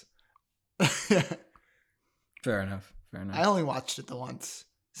this? Fair enough. I only watched it the once,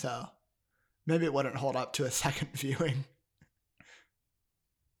 so maybe it wouldn't hold up to a second viewing.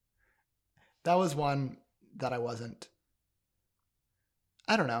 That was one that I wasn't.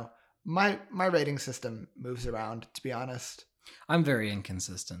 I don't know. My rating system moves around, to be honest. I'm very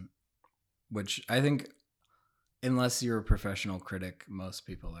inconsistent, which I think, unless you're a professional critic, most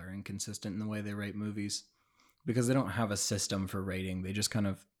people are inconsistent in the way they rate movies because they don't have a system for rating. They just kind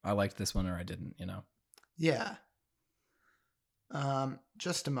of, I liked this one or I didn't, you know? Yeah.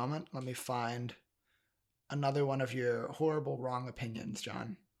 Just a moment. Let me find another one of your horrible wrong opinions,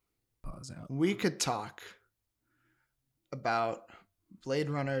 John. Pause out. We could talk about Blade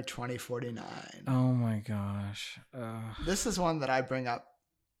Runner 2049. Oh my gosh. This is one that I bring up,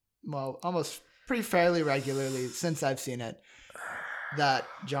 well, almost pretty fairly regularly since I've seen it, that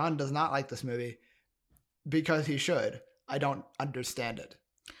John does not like this movie because he should. I don't understand it.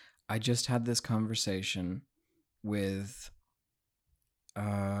 I just had this conversation with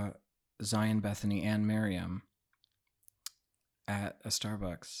Zion, Bethany, and Miriam at a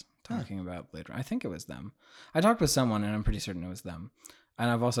Starbucks talking about Blade Runner. I think it was them. I talked with someone and I'm pretty certain it was them. And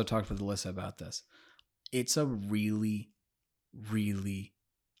I've also talked with Alyssa about this. It's a really, really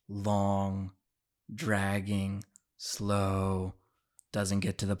long, dragging, slow, doesn't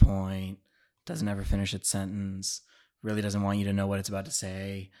get to the point, doesn't ever finish its sentence, really doesn't want you to know what it's about to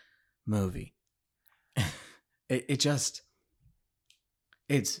say movie.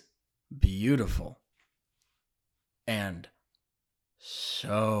 It's beautiful and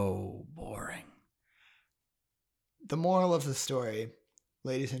so boring. The moral of the story,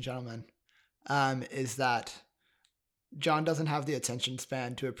 ladies and gentlemen, is that John doesn't have the attention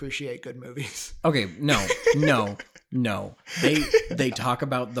span to appreciate good movies. Okay, no. They talk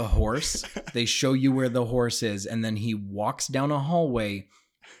about the horse. They show you where the horse is, and then he walks down a hallway.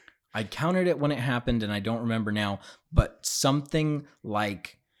 I counted it when it happened, and I don't remember now, but something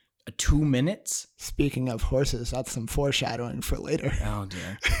like 2 minutes. Speaking of horses, that's some foreshadowing for later. Oh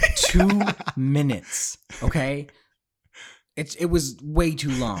dear. 2 minutes. Okay. It was way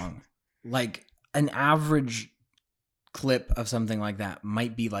too long. Like an average clip of something like that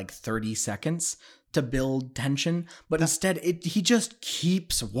might be like 30 seconds to build tension, but instead he just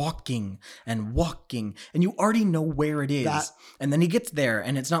keeps walking and walking, and you already know where it is. And then he gets there,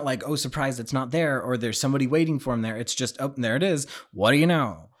 and it's not like, oh, surprise, it's not there, or there's somebody waiting for him there. It's just, oh, there it is. What do you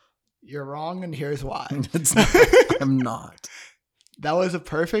know? You're wrong, and here's why. I'm not. That was a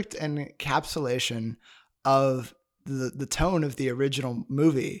perfect encapsulation of the tone of the original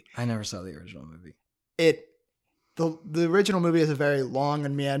movie. I never saw the original movie. The original movie is a very long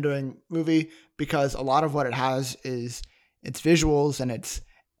and meandering movie because a lot of what it has is its visuals and its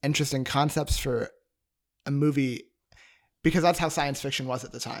interesting concepts for a movie, because that's how science fiction was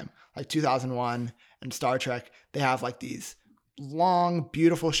at the time. Like 2001 and Star Trek, they have like these long,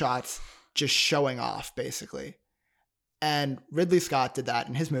 beautiful shots just showing off, basically. And Ridley Scott did that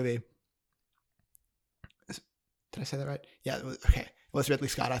in his movie. Did I say that right? Yeah, okay. It was Ridley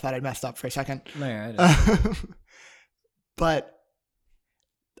Scott. I thought I'd messed up for a second. No, yeah, I did. But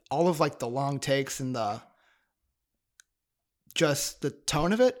all of like the long takes and the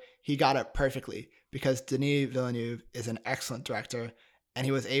tone of it, he got it perfectly because Denis Villeneuve is an excellent director, and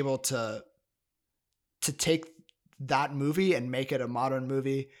he was able to take that movie and make it a modern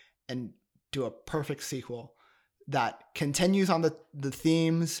movie and do a perfect sequel that continues on the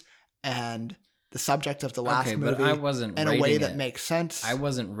themes and the subject of the last movie, but I wasn't in a way that makes sense. I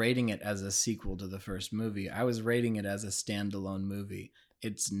wasn't rating it as a sequel to the first movie. I was rating it as a standalone movie.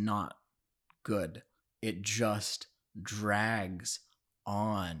 It's not good. It just drags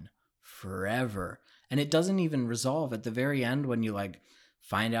on forever. And it doesn't even resolve at the very end when you like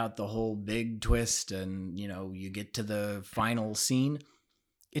find out the whole big twist and, you know, you get to the final scene.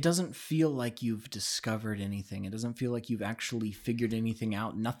 It doesn't feel like you've discovered anything. It doesn't feel like you've actually figured anything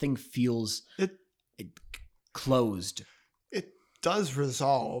out. Nothing feels it closed. It does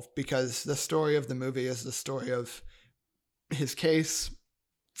resolve because the story of the movie is the story of his case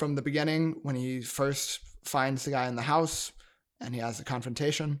from the beginning when he first finds the guy in the house and he has a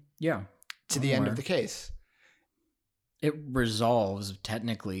confrontation. Yeah. To the end of the case. It resolves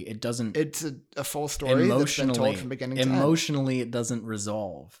technically. It doesn't. It's a full story that's been told from beginning to end. Emotionally, it doesn't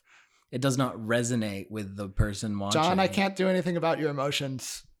resolve. It does not resonate with the person watching. John, I can't do anything about your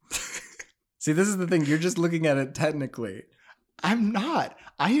emotions. See, this is the thing. You're just looking at it technically. I'm not.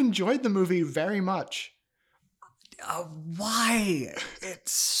 I enjoyed the movie very much. Why?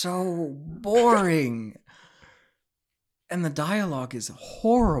 It's so boring. And the dialogue is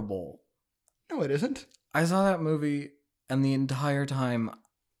horrible. No, it isn't. I saw that movie, and the entire time,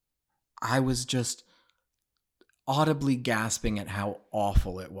 I was just audibly gasping at how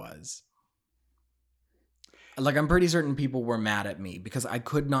awful it was. Like, I'm pretty certain people were mad at me because I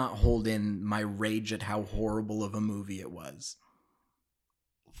could not hold in my rage at how horrible of a movie it was.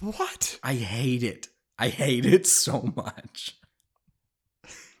 What? I hate it. I hate it so much.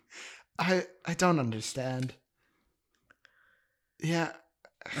 I don't understand. Yeah.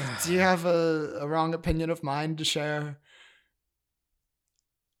 Do you have a wrong opinion of mine to share?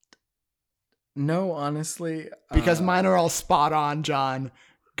 No, honestly. Because mine are all spot on, John.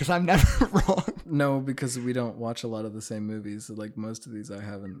 Because I'm never wrong. No, because we don't watch a lot of the same movies. So like most of these I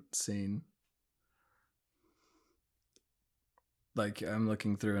haven't seen. Like I'm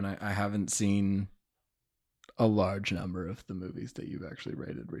looking through and I haven't seen a large number of the movies that you've actually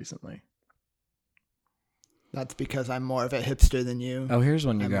rated recently. That's because I'm more of a hipster than you. Oh, here's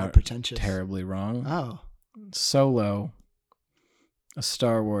one you got terribly wrong. Oh. Solo, a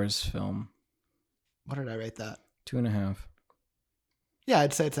Star Wars film. What did I rate that? 2.5. Yeah,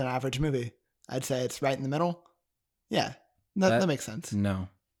 I'd say it's an average movie. I'd say it's right in the middle. Yeah, that makes sense. No,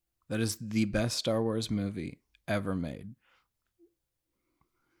 that is the best Star Wars movie ever made.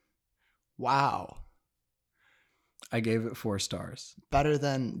 Wow. I gave it 4 stars. Better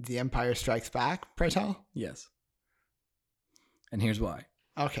than The Empire Strikes Back, pray tell? Yes. And here's why.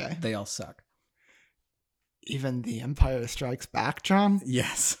 Okay. They all suck. Even The Empire Strikes Back, John?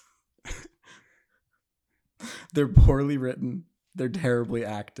 Yes. They're poorly written. They're terribly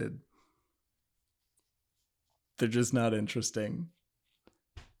acted. They're just not interesting.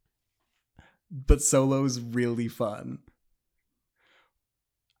 But Solo's really fun.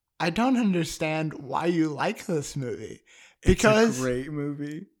 I don't understand why you like this movie. Because it's a great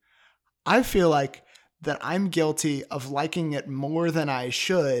movie. I feel like that I'm guilty of liking it more than I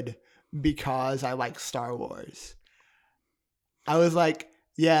should because I like Star Wars. I was like,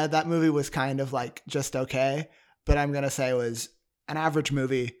 yeah, that movie was kind of like just okay, but I'm going to say it was an average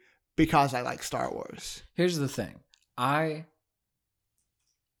movie because I like Star Wars. Here's the thing. I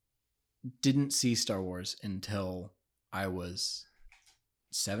didn't see Star Wars until I was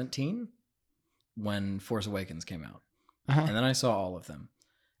 17 when Force Awakens came out. Uh-huh. And then I saw all of them.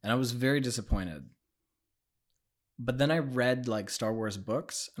 And I was very disappointed. But then I read like Star Wars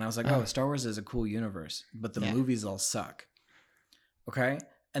books and I was like, oh, Star Wars is a cool universe, but the movies all suck. Okay?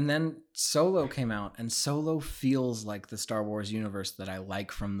 And then Solo came out and Solo feels like the Star Wars universe that I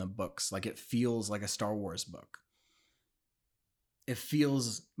like from the books. Like it feels like a Star Wars book. It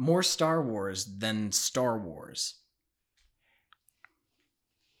feels more Star Wars than Star Wars.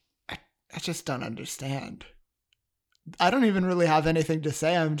 I just don't understand. I don't even really have anything to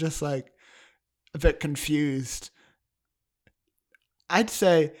say. I'm just like a bit confused. I'd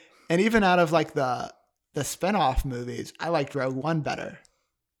say, and even out of like the spin-off movies, I liked Rogue One better.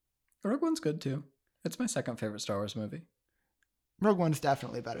 Rogue One's good too. It's my second favorite Star Wars movie. Rogue One's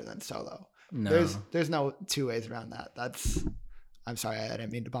definitely better than Solo. No. There's no two ways around that. I'm sorry, I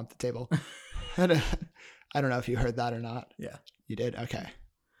didn't mean to bump the table. I don't know if you heard that or not. Yeah. You did? Okay.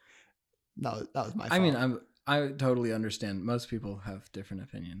 No, that was my fault. I mean, I totally understand. Most people have different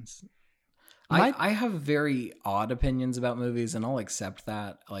opinions. I have very odd opinions about movies, and I'll accept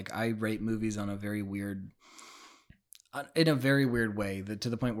that. Like, I rate movies on a very weird... In a very weird way, to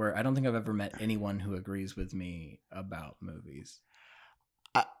the point where I don't think I've ever met anyone who agrees with me about movies.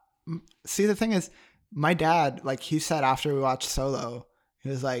 See, the thing is, my dad, like, he said after we watched Solo, he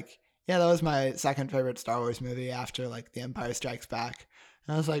was like, yeah, that was my second favorite Star Wars movie after, like, The Empire Strikes Back.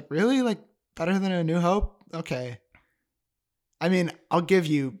 And I was like, really? Like, better than A New Hope? Okay. I mean, I'll give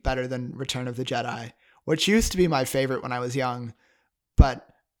you better than Return of the Jedi, which used to be my favorite when I was young, but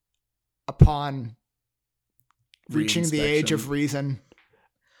upon reaching the age of reason,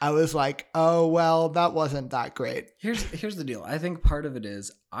 I was like, oh, well, that wasn't that great. Here's the deal. I think part of it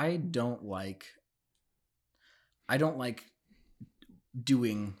is I don't like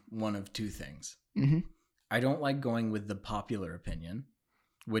doing one of two things. Mm-hmm. I don't like going with the popular opinion,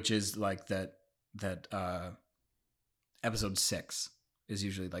 which is like that episode 6 is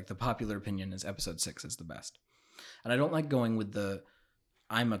usually like the popular opinion is episode 6 is the best. And I don't like going with the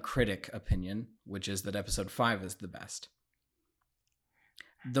I'm a critic opinion, which is that episode 5 is the best.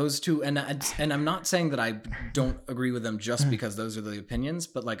 Those two, and I'm not saying that I don't agree with them just because those are the opinions,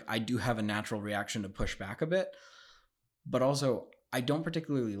 but like I do have a natural reaction to push back a bit. But also, I don't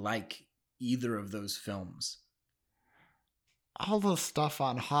particularly like either of those films. All the stuff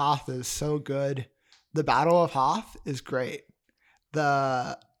on Hoth is so good. The Battle of Hoth is great.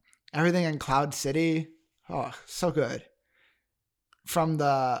 Everything in Cloud City, oh, so good. From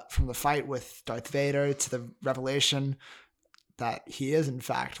the fight with Darth Vader to the revelation that he is in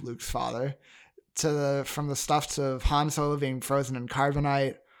fact Luke's father, from the stuff of Han Solo being frozen in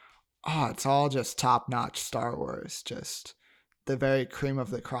carbonite. Oh, it's all just top-notch Star Wars. Just the very cream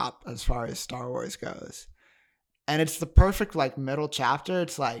of the crop as far as Star Wars goes. And it's the perfect, like, middle chapter.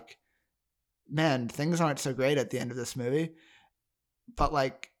 It's like, man, things aren't so great at the end of this movie. But,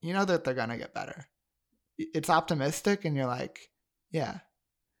 like, you know that they're going to get better. It's optimistic, and you're like, yeah.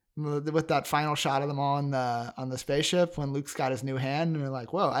 With that final shot of them all on the spaceship when Luke's got his new hand, and you're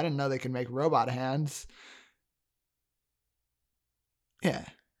like, whoa, I didn't know they could make robot hands. Yeah.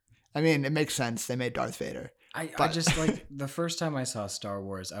 I mean, it makes sense. They made Darth Vader. I just, like, the first time I saw Star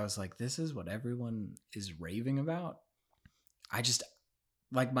Wars, I was like, this is what everyone is raving about. I just,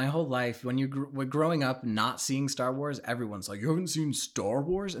 like, my whole life, when we're growing up not seeing Star Wars, everyone's like, you haven't seen Star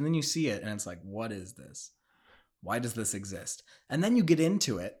Wars? And then you see it, and it's like, what is this? Why does this exist? And then you get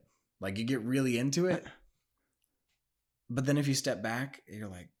into it. Like, you get really into it. But then if you step back, you're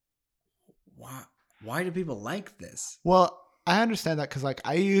like, why do people like this? Well, I understand that because, like,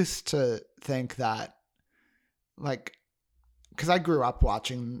 I used to think that, like, because I grew up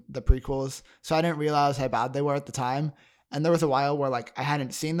watching the prequels, so I didn't realize how bad they were at the time. And there was a while where, like, I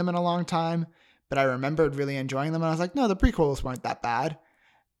hadn't seen them in a long time, but I remembered really enjoying them. And I was like, no, the prequels weren't that bad.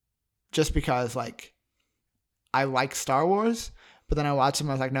 Just because, like, I like Star Wars, but then I watched them,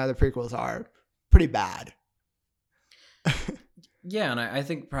 I was like, no, the prequels are pretty bad. Yeah, and I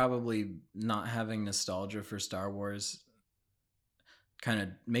think probably not having nostalgia for Star Wars kind of,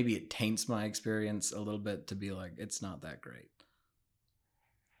 maybe it taints my experience a little bit to be like, it's not that great.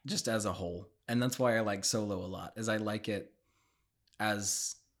 Just as a whole. And that's why I like Solo a lot, is I like it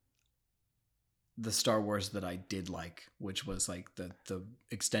as the Star Wars that I did like, which was like the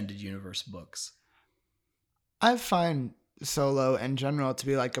extended universe books. I find Solo in general to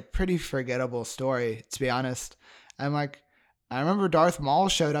be like a pretty forgettable story, to be honest. I remember Darth Maul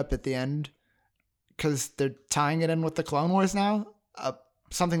showed up at the end because they're tying it in with the Clone Wars now,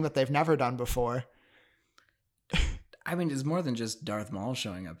 something that they've never done before. I mean, it's more than just Darth Maul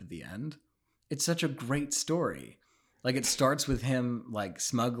showing up at the end. It's such a great story. Like, it starts with him, like,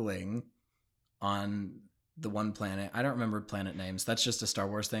 smuggling on the one planet. I don't remember planet names. That's just a Star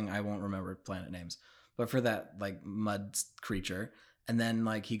Wars thing. I won't remember planet names. But for that, like, mud creature. And then,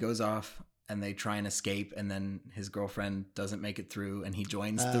 like, he goes off and they try and escape, and then his girlfriend doesn't make it through, and he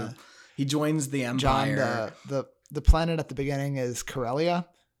joins the Empire. John, the planet at the beginning is Corellia.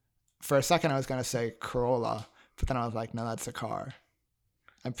 For a second, I was going to say Corolla, but then I was like, no, that's a car.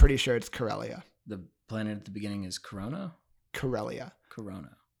 I'm pretty sure it's Corellia. The planet at the beginning is Corona? Corellia.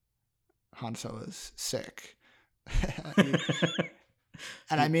 Corona. Han Solo's sick.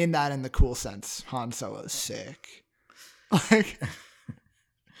 And I mean that in the cool sense. Han Solo's sick. Like,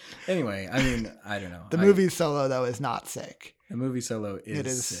 anyway, I mean, I don't know. The movie Solo, though, is not sick. The movie Solo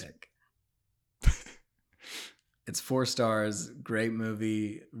is sick. It's 4 stars. Great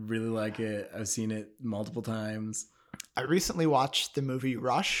movie. Really like it. I've seen it multiple times. I recently watched the movie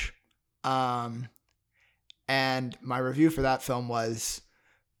Rush. And my review for that film was,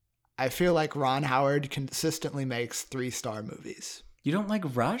 I feel like Ron Howard consistently makes 3-star movies. You don't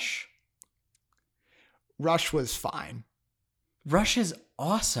like Rush? Rush was fine. Rush is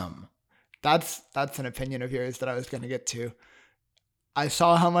awesome. That's an opinion of yours that I was going to get to. I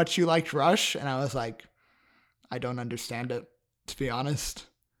saw how much you liked Rush, and I was like, I don't understand it, to be honest.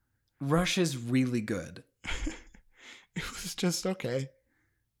 Rush is really good. It was just okay.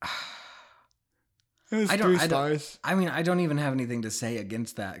 It was 3 stars. I mean, I don't even have anything to say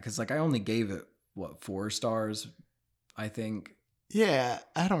against that because, like, I only gave it 4 stars, I think. Yeah,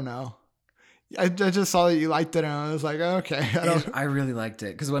 I don't know. I just saw that you liked it, and I was like, okay. I really liked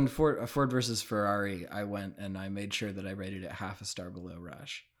it because when Ford versus Ferrari, I went and I made sure that I rated it half a star below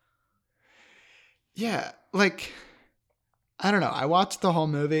Rush. Yeah, like, I don't know. I watched the whole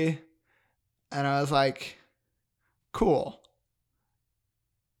movie, and I was like, cool.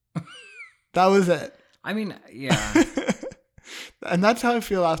 That was it. I mean, yeah. And that's how I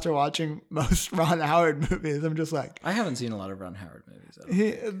feel after watching most Ron Howard movies. I'm just like... I haven't seen a lot of Ron Howard movies.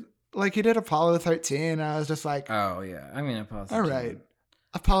 He did Apollo 13. I was just like... Oh, yeah. I mean, Apollo 13. All right.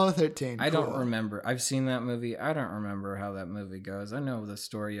 Apollo 13. I don't remember. I've seen that movie. I don't remember how that movie goes. I know the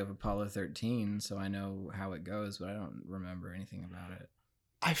story of Apollo 13, so I know how it goes, but I don't remember anything about it.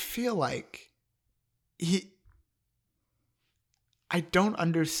 I feel like I don't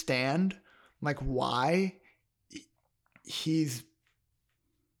understand, like, why he's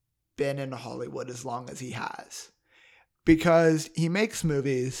been in Hollywood as long as he has. Because he makes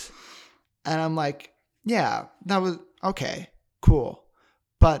movies, and I'm like, yeah, that was okay, cool.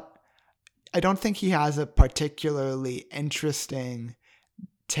 But I don't think he has a particularly interesting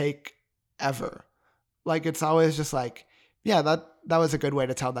take ever. Like, it's always just like, yeah, that was a good way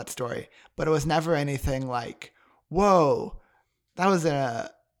to tell that story. But it was never anything like, whoa, that was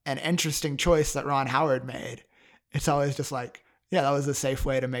an interesting choice that Ron Howard made. It's always just like, yeah, that was a safe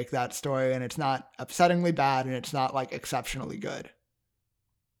way to make that story, and it's not upsettingly bad, and it's not, like, exceptionally good.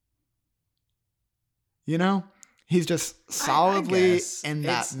 You know? He's just solidly in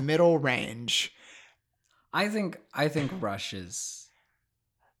that middle range. I think Rush is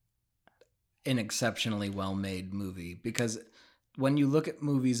an exceptionally well-made movie because when you look at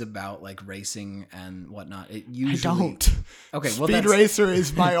movies about like racing and whatnot, it usually... I don't. Okay, Speed Racer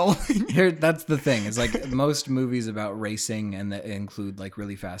is my only... That's the thing. It's like most movies about racing and that include like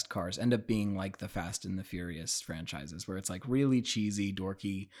really fast cars end up being like the Fast and the Furious franchises where it's like really cheesy,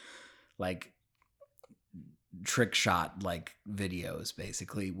 dorky, like trick shot like videos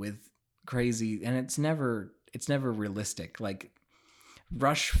basically with crazy, and it's never realistic. Like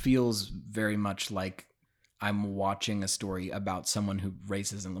Rush feels very much like I'm watching a story about someone who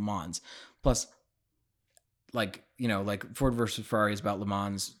races in Le Mans. Plus, like, you know, like Ford versus Ferrari is about Le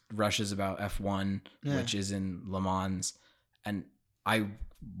Mans, Rush is about F1, which is in Le Mans. And I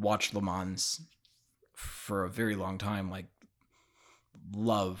watched Le Mans for a very long time, like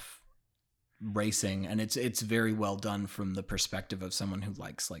love racing. And it's very well done from the perspective of someone who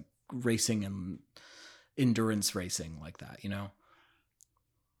likes like racing and endurance racing like that, you know?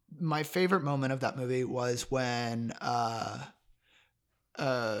 My favorite moment of that movie was when Chris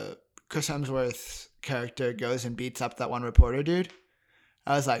Hemsworth's character goes and beats up that one reporter dude.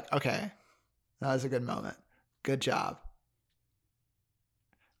 I was like, okay, that was a good moment. Good job.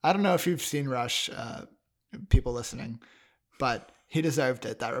 I don't know if you've seen Rush, people listening, but he deserved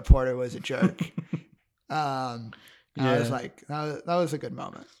it. That reporter was a jerk. I was like, that was a good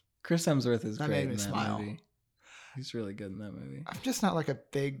moment. Chris Hemsworth is that great made me in that smile. movie. He's really good in that movie. I'm just not like a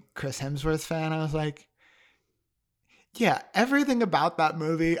big Chris Hemsworth fan. I was like, yeah, everything about that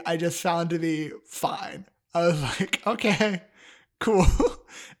movie I just found to be fine. I was like, okay, cool.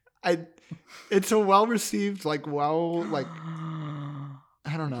 It's a well-received, like, I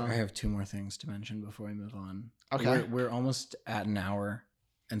don't know. I have 2 more things to mention before we move on. Okay. We're almost at an hour,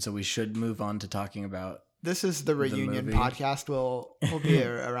 and so we should move on to talking about... This is the reunion podcast. We'll be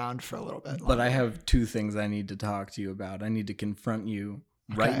around for a little bit longer. But I have 2 things I need to talk to you about. I need to confront you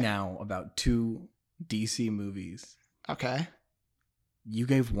right now about 2 DC movies. Okay. You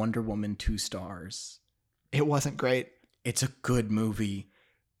gave Wonder Woman 2 stars. It wasn't great. It's a good movie.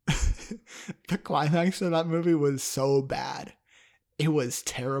 The climax of that movie was so bad. It was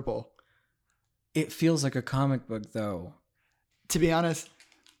terrible. It feels like a comic book, though. To be honest,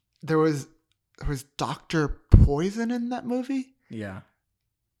 there was Dr. Poison in that movie? Yeah.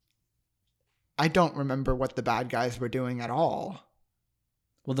 I don't remember what the bad guys were doing at all.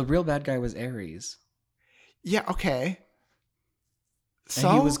 Well, the real bad guy was Ares. Yeah, okay. So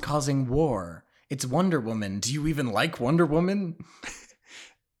and he was causing war. It's Wonder Woman. Do you even like Wonder Woman?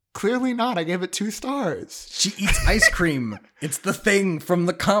 Clearly not. I gave it 2 stars. She eats ice cream. It's the Thing from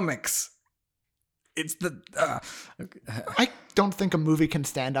the comics. It's the. Okay. I don't think a movie can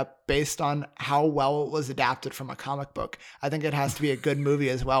stand up based on how well it was adapted from a comic book. I think it has to be a good movie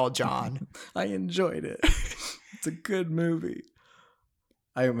as well, John. I enjoyed it. It's a good movie.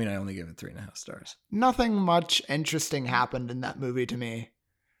 I mean, I only gave it 3.5 stars. Nothing much interesting happened in that movie to me.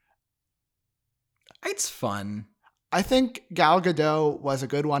 It's fun. I think Gal Gadot was a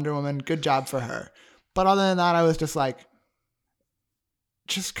good Wonder Woman. Good job for her. But other than that, I was just like,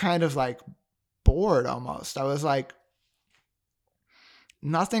 kind of like bored almost. I was like,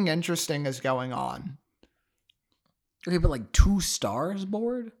 nothing interesting is going on. Okay, but like 2 stars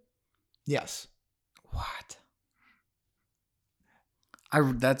bored? Yes. What?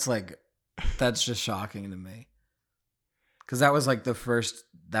 That's just shocking to me. Because that was like the first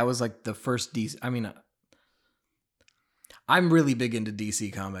DC. I mean, I'm really big into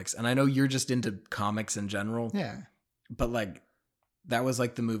DC comics, and I know you're just into comics in general. Yeah. But like, that was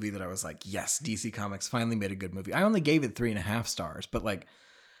like the movie that I was like, yes, DC Comics finally made a good movie. I only gave it 3.5 stars, but like,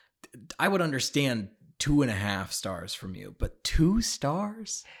 I would understand 2.5 stars from you, but 2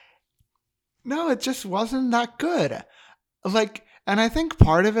 stars? No, it just wasn't that good. Like, and I think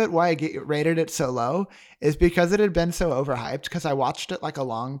part of it, why I rated it so low, is because it had been so overhyped, because I watched it like a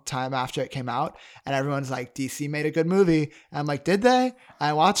long time after it came out, and everyone's like, DC made a good movie. And I'm like, did they? And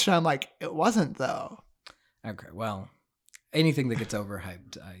I watched it, I'm like, it wasn't though. Okay, well, anything that gets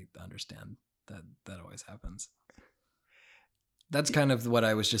overhyped, I understand. That always happens. That's kind of what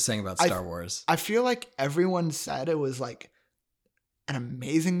I was just saying about Star Wars. I feel like everyone said it was like an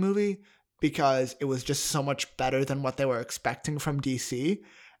amazing movie because it was just so much better than what they were expecting from DC.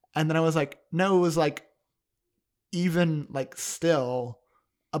 And then I was like, no, it was like even like still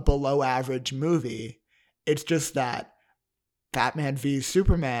a below average movie. It's just that Batman v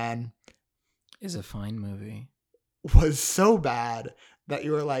Superman is a fine movie. Was so bad that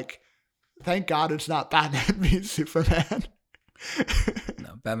you were like, thank God it's not Batman v Superman.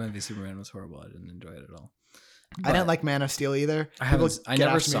 No, Batman v Superman was horrible. I didn't enjoy it at all. But I didn't like Man of Steel either. I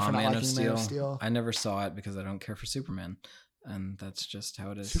never saw Man of Steel. I never saw it because I don't care for Superman. And that's just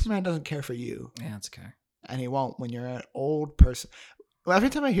how it is. Superman doesn't care for you. Yeah, it's okay. And he won't when you're an old person. Well, every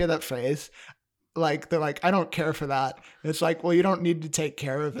time I hear that phrase, like they're like, I don't care for that. It's like, well, you don't need to take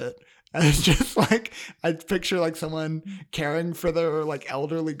care of it. And it's just like, I picture like someone caring for their like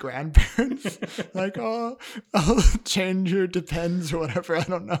elderly grandparents. Like, oh, I'll change your Depends or whatever. I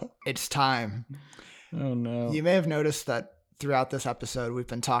don't know. It's time. Oh no. You may have noticed that throughout this episode, we've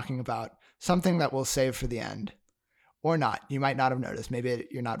been talking about something that we'll save for the end. Or not. You might not have noticed. Maybe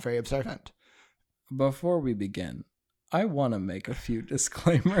you're not very observant. Before we begin, I want to make a few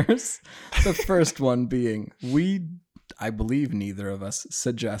disclaimers. The first one being, I believe neither of us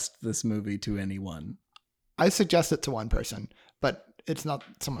suggest this movie to anyone. I suggest it to one person, but it's not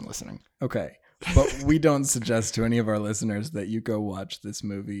someone listening. Okay. But we don't suggest to any of our listeners that you go watch this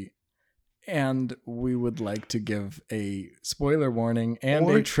movie. And we would like to give a spoiler warning and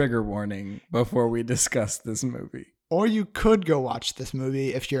a trigger warning before we discuss this movie. Or you could go watch this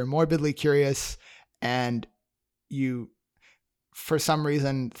movie if you're morbidly curious and you, for some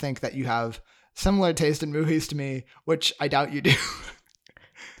reason, think that you have similar taste in movies to me, which I doubt you do.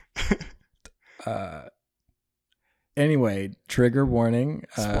 Anyway, trigger warning.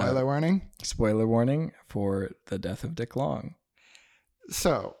 Spoiler warning. Spoiler warning for the death of Dick Long.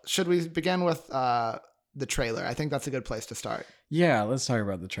 So, should we begin with the trailer? I think that's a good place to start. Yeah, let's talk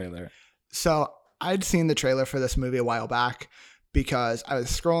about the trailer. So, I'd seen the trailer for this movie a while back because I was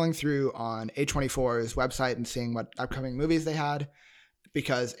scrolling through on A24's website and seeing what upcoming movies they had,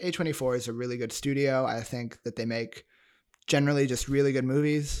 because A24 is a really good studio. I think that they make generally just really good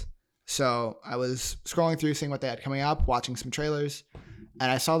movies. So I was scrolling through, seeing what they had coming up, watching some trailers,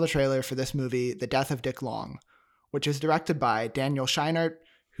 and I saw the trailer for this movie, The Death of Dick Long, which is directed by Daniel Scheinert,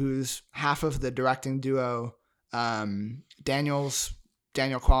 who's half of the directing duo Daniel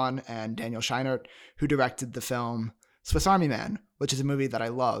Kwan and Daniel Scheinert, who directed the film Swiss Army Man, which is a movie that I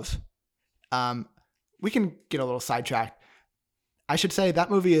love. We can get a little sidetracked. I should say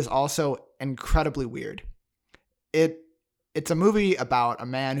that movie is also incredibly weird. It's a movie about a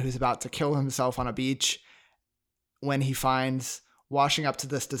man who's about to kill himself on a beach when he finds, washing up to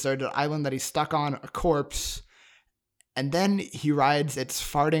this deserted island that he's stuck on, a corpse, and then he rides this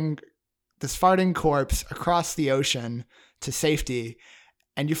farting corpse across the ocean to safety,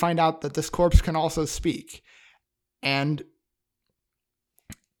 and you find out that this corpse can also speak and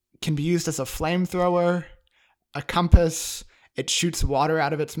can be used as a flamethrower, a compass. It shoots water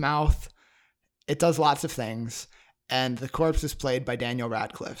out of its mouth. It does lots of things. And the corpse is played by Daniel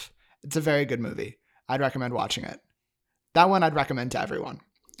Radcliffe. It's a very good movie. I'd recommend watching it. That one I'd recommend to everyone.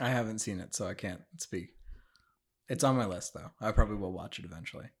 I haven't seen it, so I can't speak. It's on my list, though. I probably will watch it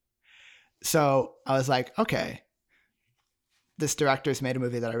eventually. So I was like, okay, this director's made a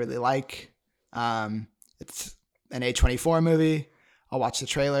movie that I really like. It's an A24 movie. I'll watch the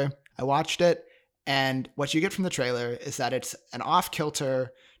trailer. I watched it. And what you get from the trailer is that it's an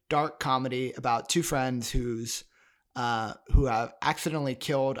off-kilter, dark comedy about two friends who have accidentally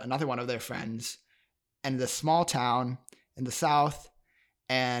killed another one of their friends in this small town in the South.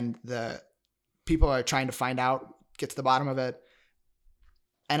 And the people are trying to get to the bottom of it.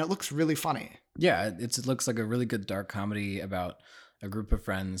 And it looks really funny. Yeah, it looks like a really good dark comedy about a group of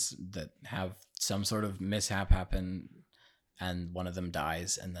friends that have some sort of mishap happen, and one of them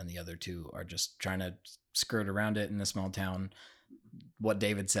dies, and then the other two are just trying to skirt around it in a small town. What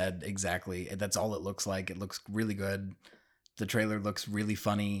David said exactly. That's all it looks like. It looks really good. The trailer looks really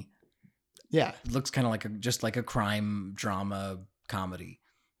funny. Yeah. It looks kind of just like a crime drama comedy.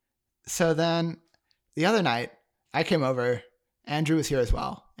 So then the other night I came over. Andrew was here as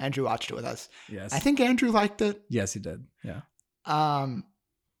well. Andrew watched it with us. Yes. I think Andrew liked it. Yes, he did. Yeah.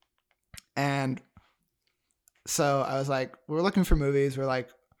 And so I was like, we're looking for movies. We're like,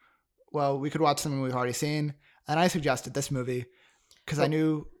 well, we could watch something we've already seen. And I suggested this movie because I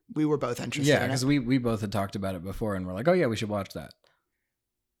knew we were both interested in it. Yeah, because we both had talked about it before and we're like, oh yeah, we should watch that.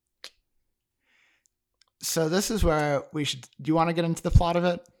 So this is where do you want to get into the plot of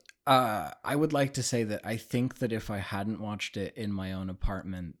it? I would like to say that I think that if I hadn't watched it in my own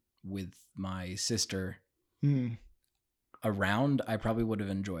apartment with my sister around, I probably would have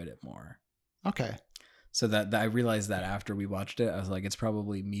enjoyed it more. Okay. So that I realized that after we watched it, I was like, it's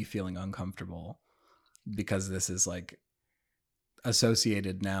probably me feeling uncomfortable because this is like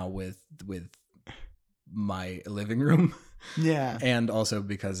associated now with my living room. Yeah. And also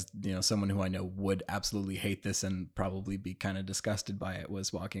because, someone who I know would absolutely hate this and probably be kind of disgusted by it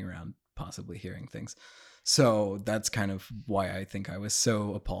was walking around possibly hearing things. So that's kind of why I think I was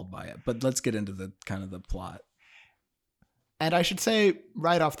so appalled by it. But let's get into the kind of the plot. And I should say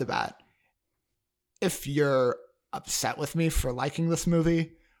right off the bat, if you're upset with me for liking this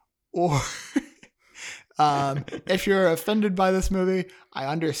movie, or if you're offended by this movie, I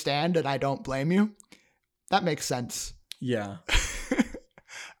understand and I don't blame you. That makes sense. Yeah.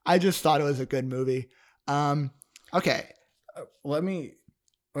 I just thought it was a good movie. Okay. Let me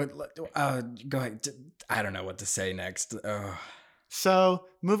go ahead. I don't know what to say next. So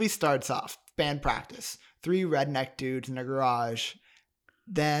movie starts off, band practice, 3 redneck dudes in a garage.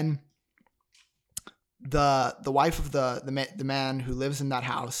 Then the wife of the man who lives in that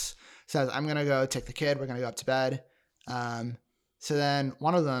house says, I'm going to go take the kid. We're going to go up to bed. So then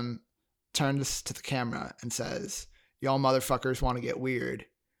one of them turns to the camera and says, y'all motherfuckers want to get weird.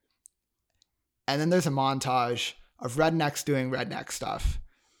 And then there's a montage of rednecks doing redneck stuff.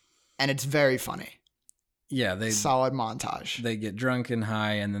 And it's very funny. Yeah. Solid montage. They get drunk and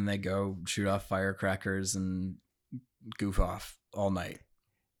high and then they go shoot off firecrackers and goof off all night,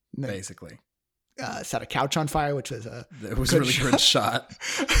 basically. Set a couch on fire, which was a really good shot.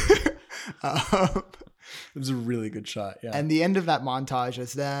 It was a really good shot. Yeah. And the end of that montage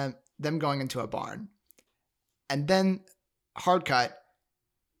is them going into a barn. And then, hard cut,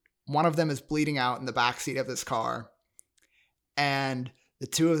 one of them is bleeding out in the backseat of this car. And the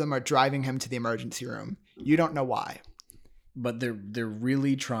two of them are driving him to the emergency room. You don't know why. But they're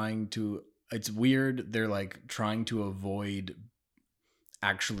really trying to, it's weird. They're like trying to avoid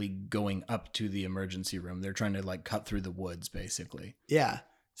actually going up to the emergency room. They're trying to like cut through the woods, basically. Yeah.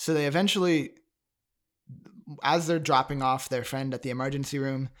 So they eventually, as they're dropping off their friend at the emergency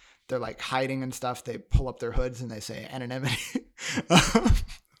room, they're like hiding and stuff. They pull up their hoods and they say anonymity.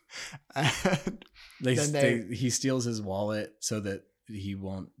 He steals his wallet so that he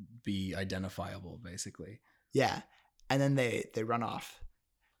won't be identifiable, basically. Yeah. And then they run off.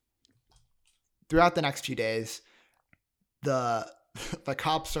 Throughout the next few days, the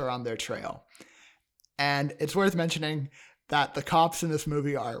cops are on their trail. And it's worth mentioning that the cops in this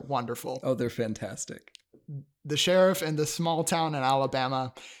movie are wonderful. Oh, they're fantastic. The sheriff in this small town in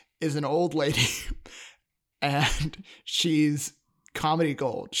Alabama is an old lady, and she's comedy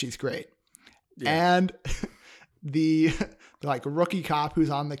gold. She's great. Yeah. And the like rookie cop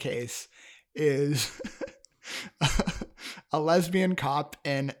who's on the case is a lesbian cop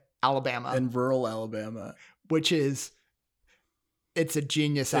in Alabama. In rural Alabama. Which is, it's a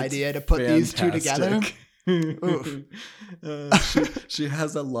genius idea to put these two together. Oof. She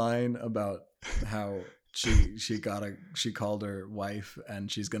has a line about how she called her wife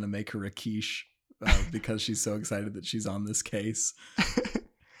and she's gonna make her a quiche because she's so excited that she's on this case.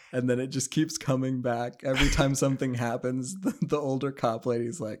 And then it just keeps coming back. Every time something happens, the older cop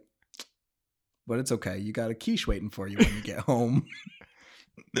lady's like, but it's okay. You got a quiche waiting for you when you get home.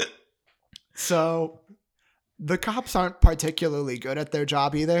 So the cops aren't particularly good at their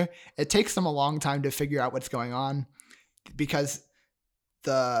job either. It takes them a long time to figure out what's going on because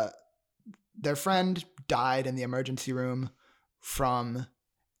their friend died in the emergency room from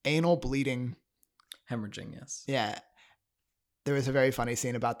anal bleeding. Hemorrhaging, yes. Yeah. There was a very funny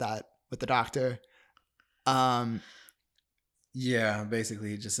scene about that with the doctor. Yeah,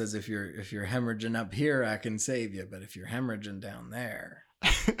 basically he just says if you're hemorrhaging up here, I can save you, but if you're hemorrhaging down there.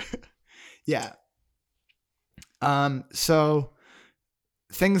 Yeah. So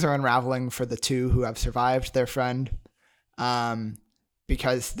things are unraveling for the two who have survived their friend,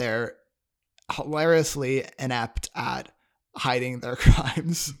 because they're hilariously inept at hiding their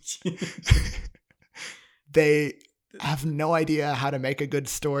crimes. They have no idea how to make a good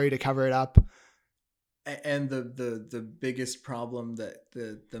story to cover it up. And the biggest problem that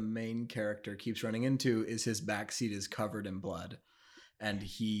the main character keeps running into is his backseat is covered in blood, and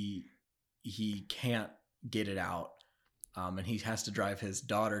he can't get it out. And he has to drive his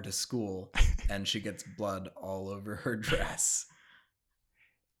daughter to school, and she gets blood all over her dress.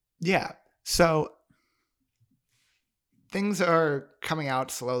 Yeah. So things are coming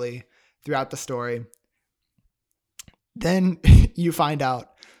out slowly throughout the story. Then you find out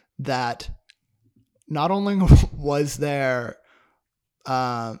that not only was there,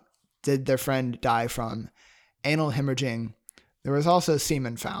 did their friend die from anal hemorrhaging, there was also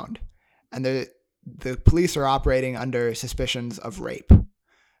semen found. And the police are operating under suspicions of rape.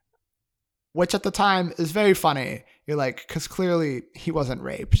 Which at the time is very funny. You're like, because clearly he wasn't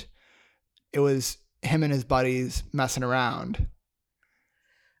raped. It was him and his buddies messing around.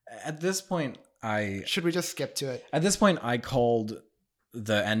 At this point, Should we just skip to it? At this point, I called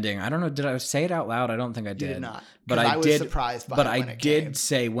the ending. I don't know. Did I say it out loud? I don't think I did. You did not. But I was surprised by it. But I did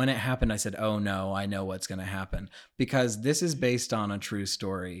say when it happened, I said, "Oh no, I know what's going to happen," because this is based on a true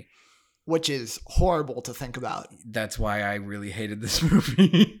story, which is horrible to think about. That's why I really hated this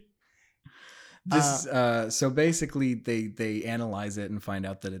movie. So basically, they analyze it and find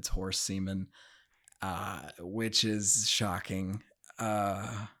out that it's horse semen, which is shocking.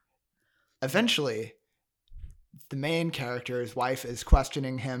 Eventually, the main character's wife is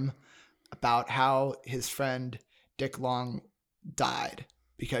questioning him about how his friend Dick Long died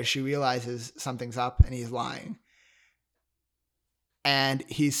because she realizes something's up and he's lying. And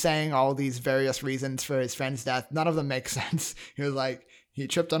he's saying all these various reasons for his friend's death. None of them make sense. He was like, he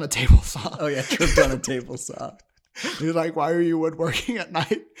tripped on a table saw. Oh yeah, tripped on a table saw. He's like, why are you woodworking at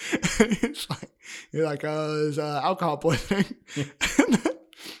night? You're like, oh, there's alcohol poisoning. Yeah.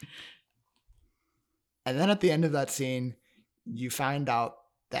 And then at the end of that scene, you find out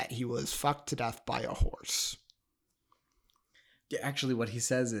that he was fucked to death by a horse. Yeah, actually, what he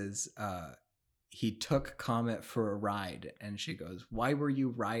says is he took Comet for a ride. And she goes, why were you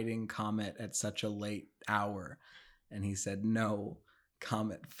riding Comet at such a late hour? And he said, no,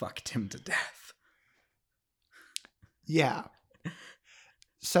 Comet fucked him to death. Yeah.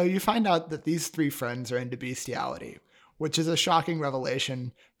 So you find out that these three friends are into bestiality, which is a shocking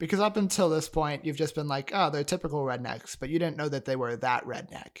revelation because up until this point, you've just been like, oh, they're typical rednecks, but you didn't know that they were that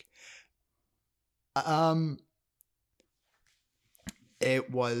redneck.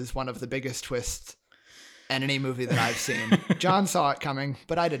 It was one of the biggest twists in any movie that I've seen. John saw it coming,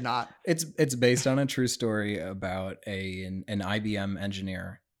 but I did not. It's based on a true story about an IBM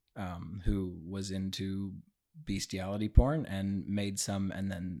engineer who was into bestiality porn and made some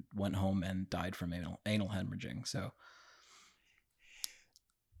and then went home and died from anal hemorrhaging. So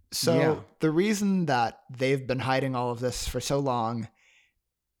yeah. The reason that they've been hiding all of this for so long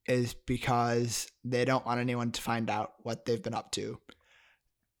is because they don't want anyone to find out what they've been up to,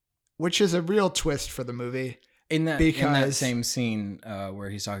 which is a real twist for the movie. In that same scene where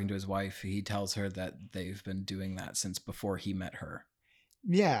he's talking to his wife, he tells her that they've been doing that since before he met her.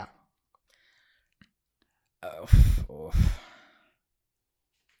 Yeah.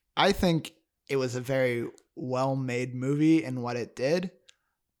 I think it was a very well-made movie in what it did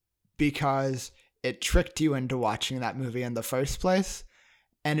because it tricked you into watching that movie in the first place,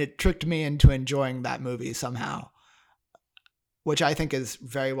 and it tricked me into enjoying that movie somehow, which I think is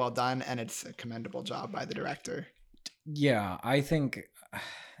very well done, and it's a commendable job by the director. Yeah, I think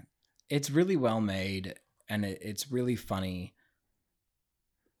it's really well made, and it's really funny.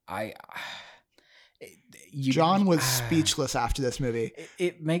 John was speechless after this movie.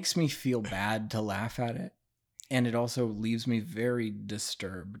 It makes me feel bad to laugh at it, and it also leaves me very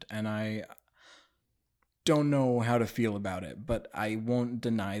disturbed, and I don't know how to feel about it, but I won't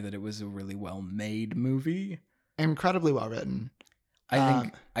deny that it was a really well-made movie. Incredibly well written.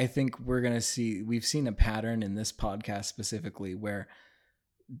 I think we've seen a pattern in this podcast specifically where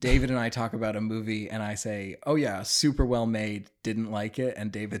David and I talk about a movie and I say, oh yeah, super well made, didn't like it.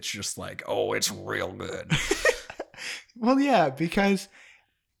 And David's just like, oh, it's real good. Well, yeah, because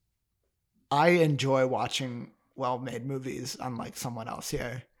I enjoy watching well-made movies, unlike someone else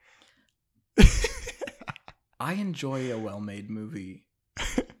here. I enjoy a well-made movie.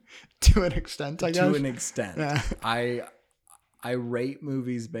 To an extent, I guess. To an extent. Yeah. I rate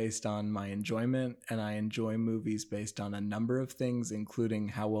movies based on my enjoyment, and I enjoy movies based on a number of things, including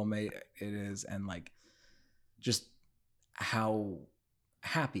how well made it is and like just how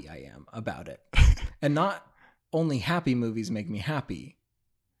happy I am about it. And not only happy movies make me happy.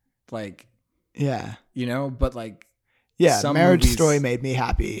 Like, yeah, you know, but like, yeah, Marriage Story made me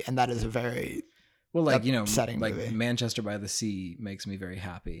happy, and that is a very like movie. Manchester by the Sea makes me very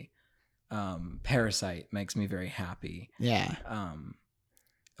happy. Parasite makes me very happy. Yeah.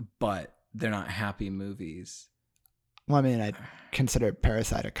 But they're not happy movies. Well, I mean, I consider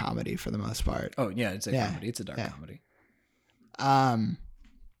Parasite a comedy for the most part. Oh yeah, it's a comedy. It's a dark comedy.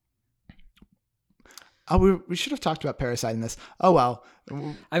 Oh, we should have talked about Parasite in this. Oh well.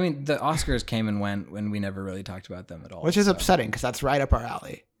 I mean, the Oscars came and went when we never really talked about them at all. Which is upsetting because that's right up our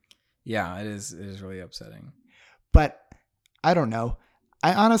alley. Yeah, it is. It is really upsetting. But I don't know.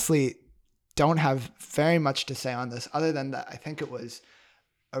 I honestly don't have very much to say on this other than that I think it was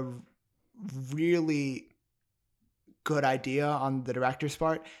a really good idea on the director's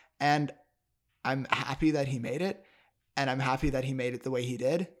part, and I'm happy that he made it, and I'm happy that he made it the way he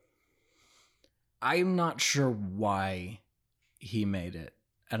did. I'm not sure why he made it,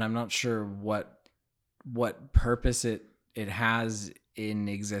 and I'm not sure what purpose it has in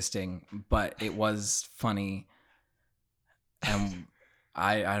existing, but it was funny, and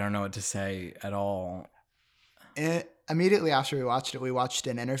I don't know what to say at all. Immediately after we watched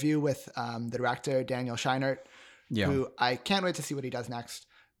an interview with the director, Daniel Scheinert, who I can't wait to see what he does next,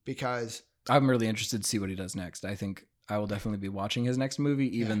 because I'm really interested to see what he does next. I think I will definitely be watching his next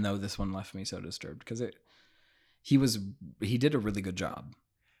movie, even though this one left me so disturbed, because he did a really good job.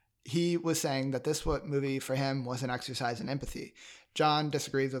 He was saying that this movie for him was an exercise in empathy. John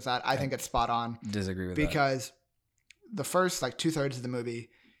disagrees with that. I think it's spot on. Disagree with because the first 2/3 of the movie,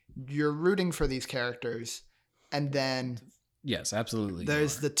 you're rooting for these characters, and then yes, absolutely,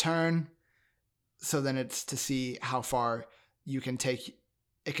 there's the turn. So then it's to see how far it can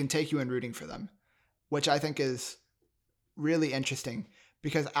take you in rooting for them, which I think is really interesting,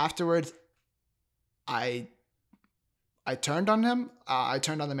 because afterwards I turned on him. I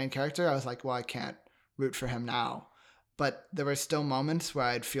turned on the main character. I was like, well, I can't root for him now. But there were still moments where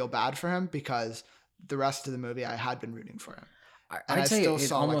I'd feel bad for him, because the rest of the movie I had been rooting for him. And I still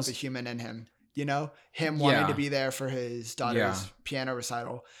saw the human in him, him wanting to be there for his daughter's piano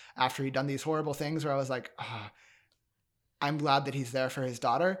recital after he'd done these horrible things, where I was like, I'm glad that he's there for his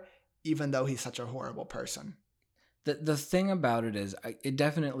daughter, even though he's such a horrible person. The thing about it is, it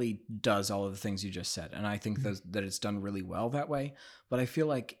definitely does all of the things you just said, and I think that it's done really well that way. But I feel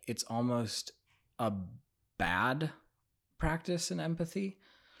like it's almost a bad practice in empathy,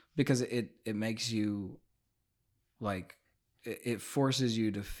 because it makes you it forces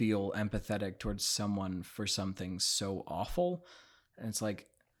you to feel empathetic towards someone for something so awful, and it's like,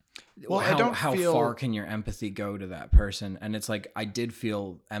 well, how far can your empathy go to that person? And it's like, I did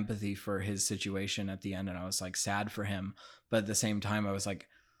feel empathy for his situation at the end, and I was like sad for him, but at the same time I was like,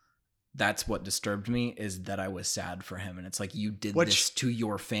 that's what disturbed me, is that I was sad for him, and it's like, you did this to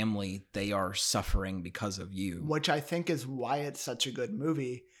your family, they are suffering because of you, which I think is why it's such a good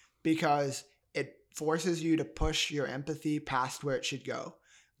movie, because it forces you to push your empathy past where it should go.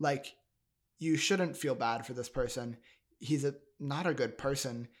 Like, you shouldn't feel bad for this person. He's not a good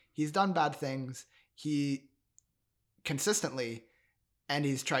person. He's done bad things. He consistently, and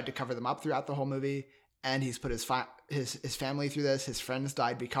he's tried to cover them up throughout the whole movie. And he's put his family through this. His friends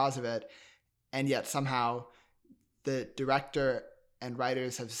died because of it. And yet somehow the director and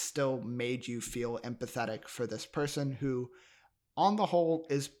writers have still made you feel empathetic for this person who, on the whole,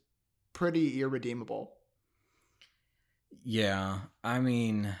 is pretty irredeemable. Yeah, I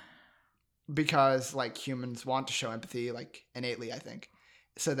mean, because humans want to show empathy innately, I think.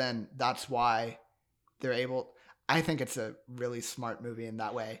 So then that's why they're able. I think it's a really smart movie in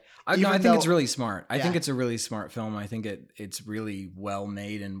that way. I think it's really smart. I think it's a really smart film. I think it's really well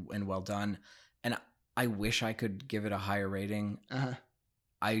made and well done. And I wish I could give it a higher rating.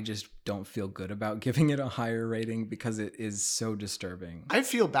 I just don't feel good about giving it a higher rating because it is so disturbing. I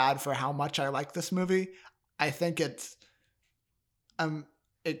feel bad for how much I like this movie. I think it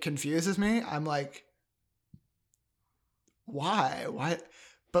confuses me. I'm like, why?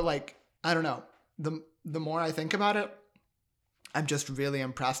 But like, I don't know. The more I think about it, I'm just really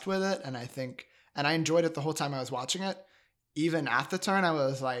impressed with it. And I enjoyed it the whole time I was watching it. Even at the turn, I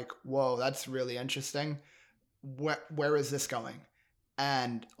was like, whoa, that's really interesting. Where is this going?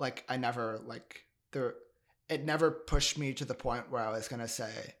 And like, it never pushed me to the point where I was going to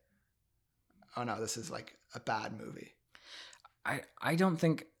say, oh no, this is like a bad movie. I don't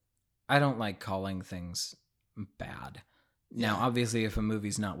like calling things bad. Now, obviously, if a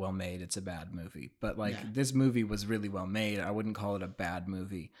movie's not well made, it's a bad movie. But like this movie was really well made. I wouldn't call it a bad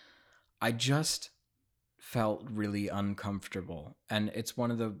movie. I just felt really uncomfortable, and it's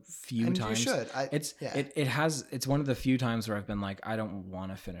one of the few times. You should. It's one of the few times where I've been like, I don't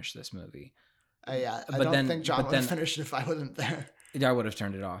want to finish this movie. I don't think John would have finished it if I wasn't there. I would have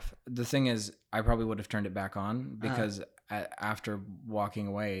turned it off. The thing is, I probably would have turned it back on because after walking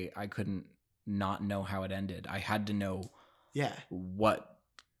away, I couldn't not know how it ended. I had to know what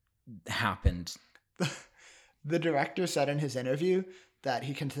happened. The director said in his interview that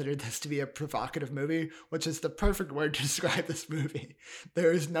he considered this to be a provocative movie, which is the perfect word to describe this movie.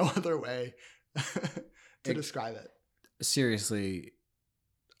 There is no other way to describe it. Seriously,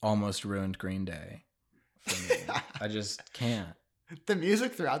 almost ruined Green Day for me. I just can't. The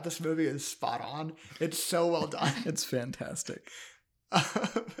music throughout this movie is spot on. It's so well done. It's fantastic.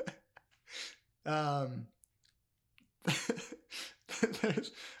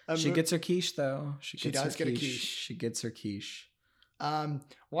 She gets her quiche though. She does get a quiche. She gets her quiche.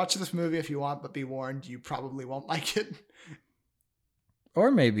 Watch this movie if you want, but be warned, you probably won't like it.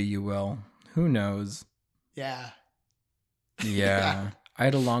 Or maybe you will. Who knows? Yeah. I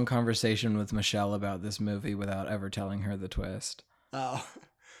had a long conversation with Michelle about this movie without ever telling her the twist. Oh.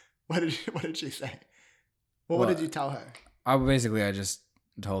 What did she say? Well, what did you tell her? I just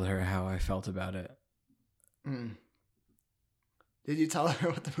told her how I felt about it. Mm. Did you tell her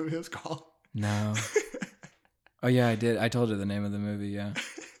what the movie was called? No. Oh yeah, I did. I told her the name of the movie, yeah.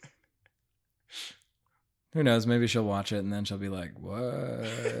 Who knows? Maybe she'll watch it and then she'll be like,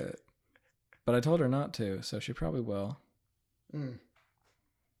 what? But I told her not to, so she probably will. Mm.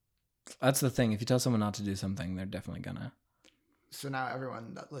 That's the thing. If you tell someone not to do something, they're definitely gonna. So now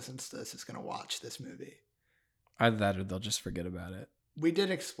everyone that listens to this is gonna watch this movie. Either that or they'll just forget about it. We did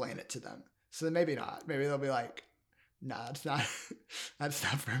explain it to them. So then maybe not. Maybe they'll be like, nah, it's not. That's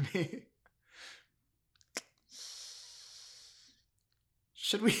not for me.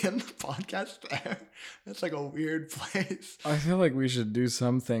 Should we end the podcast there? That's like a weird place. I feel like we should do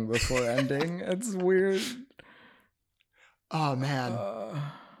something before ending. It's weird. Oh, man.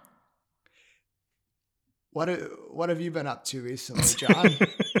 What have you been up to recently, John?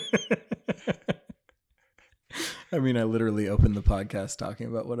 I mean, I literally opened the podcast talking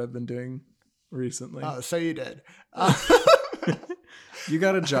about what I've been doing recently. Oh, so you did. You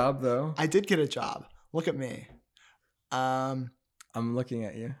got a job, though. I did get a job. Look at me. I'm looking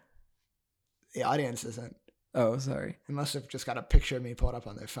at you. The audience isn't. Oh, sorry. Unless they've just got a picture of me pulled up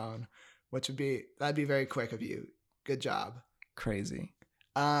on their phone, that'd be very quick of you. Good job. Crazy.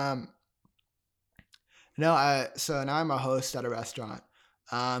 So now I'm a host at a restaurant.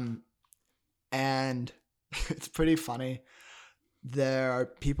 And it's pretty funny. There are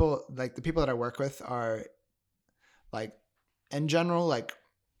people, like the people that I work with are like, in general, like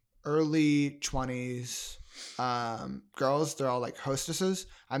early 20s girls. They're all like hostesses.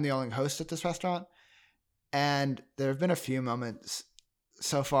 I'm the only host at this restaurant. And there have been a few moments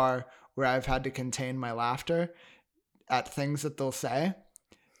so far where I've had to contain my laughter at things that they'll say.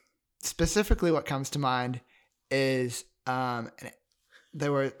 Specifically, what comes to mind is they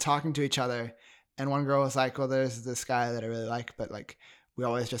were talking to each other, and one girl was like, well, there's this guy that I really like, but like we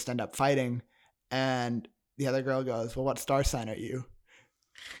always just end up fighting. And the other girl goes, well, what star sign are you?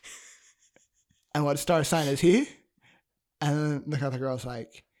 And what star sign is he? And then the other girl's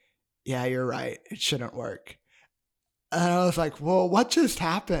like, yeah, you're right. It shouldn't work. And I was like, well, what just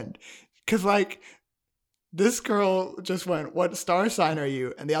happened? Because like this girl just went, what star sign are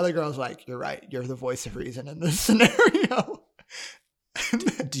you? And the other girl's like, you're right. You're the voice of reason in this scenario.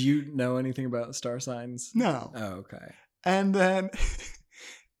 Do you know anything about star signs? No. Oh, okay. And then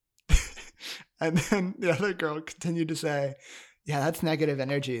the other girl continued to say, yeah, that's negative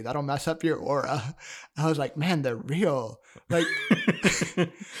energy. That'll mess up your aura. I was like, man, they're real. Like,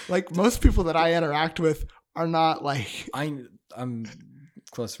 like most people that I interact with are not like. I'm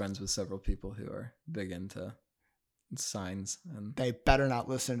close friends with several people who are big into signs, and they better not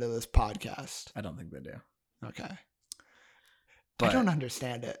listen to this podcast. I don't think they do. Okay. But I don't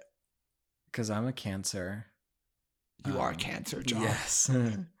understand it. Because I'm a Cancer. You are Cancer, John. Yes.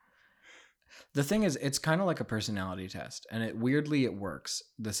 The thing is, it's kind of like a personality test, and it works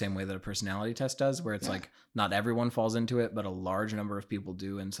the same way that a personality test does, where it's like not everyone falls into it, but a large number of people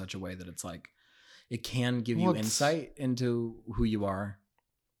do in such a way that it's like it can give you insight into who you are.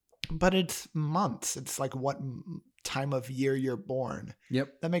 But it's months. It's like what time of year you're born.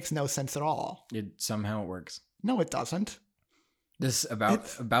 Yep. That makes no sense at all. Somehow it works. No, it doesn't. This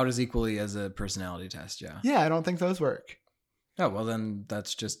about as equally as a personality test, yeah. Yeah, I don't think those work. Oh, well then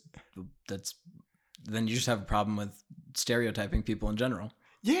then you just have a problem with stereotyping people in general.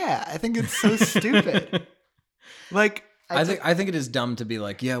 Yeah, I think it's so stupid. Like I think it is dumb to be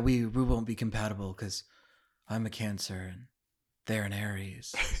like, yeah, we won't be compatible because I'm a Cancer and they're an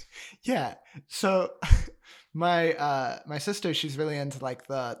Aries. Yeah. So my sister, she's really into like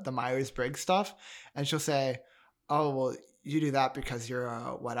the Myers-Briggs stuff, and she'll say, "Oh, well, you do that because you're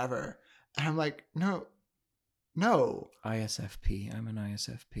a whatever." And I'm like, No. ISFP. I'm an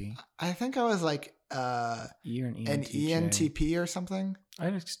ISFP. I think I was like you're an ENTP or something.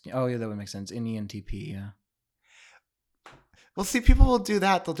 Oh yeah, that would make sense. An ENTP, yeah. Well, see, people will do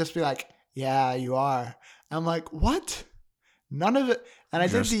that. They'll just be like, "Yeah, you are." And I'm like, "What?" None of it. And I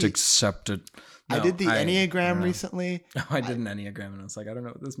just accept it. No, I did the Enneagram recently. Oh, I did an Enneagram, and I was like, I don't know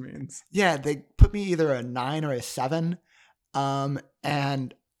what this means. Yeah, they put me either a 9 or a 7, and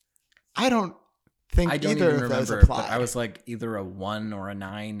I don't think either of those apply. But I was like either a 1 or a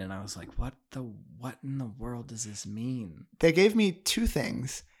 9, and I was like, what in the world does this mean? They gave me 2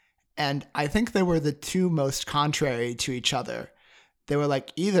 things, and I think they were the 2 most contrary to each other. They were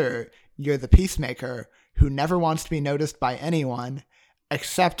like, either you're the peacemaker who never wants to be noticed by anyone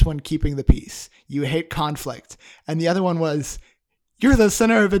except when keeping the peace. You hate conflict. And the other one was, you're the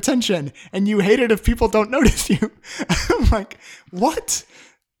center of attention and you hate it if people don't notice you. I'm like, what?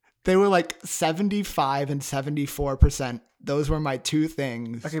 They were like 75 and 74%. Those were my 2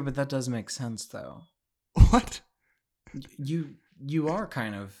 things. Okay, but that does make sense though. What? You are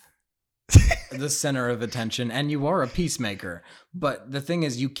kind of the center of attention and you are a peacemaker. But the thing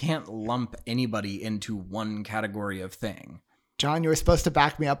is, you can't lump anybody into one category of thing. John, you were supposed to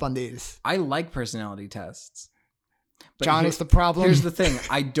back me up on these. I like personality tests. But John is the problem. Here's the thing.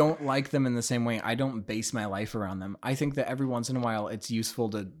 I don't like them in the same way. I don't base my life around them. I think that every once in a while it's useful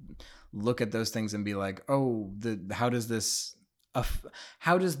to look at those things and be like, oh, how does this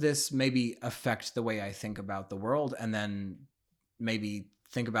maybe affect the way I think about the world? And then maybe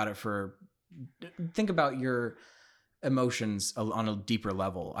think about your emotions on a deeper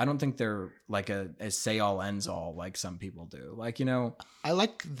level. I don't think they're like a say all ends all like some people do. Like, I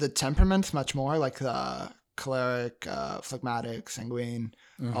like the temperaments much more, like the choleric, phlegmatic, sanguine,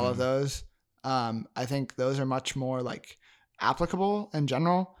 all of those. I think those are much more like applicable in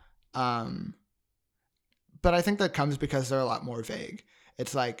general. But I think that comes because they're a lot more vague.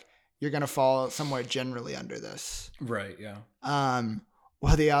 It's like you're gonna fall somewhere generally under this, right? Yeah.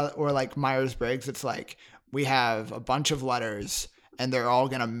 Or like Myers-Briggs, it's like we have a bunch of letters and they're all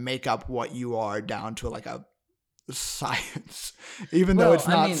gonna make up what you are down to like a science, even though it's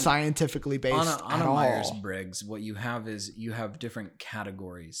not scientifically based on a Myers-Briggs. What you have is you have different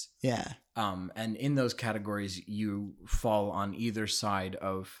categories. Yeah. And in those categories, you fall on either side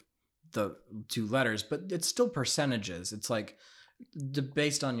of the 2 letters, but it's still percentages. It's like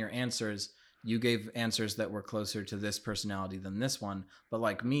based on your answers, you gave answers that were closer to this personality than this one. But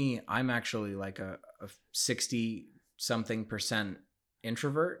like me, I'm actually like a 60-something%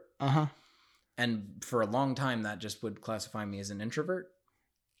 introvert. Uh-huh. And for a long time, that just would classify me as an introvert.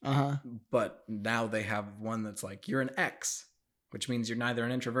 Uh-huh. But now they have one that's like, you're an X, which means you're neither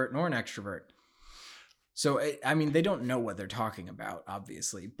an introvert nor an extrovert. So, I mean, they don't know what they're talking about,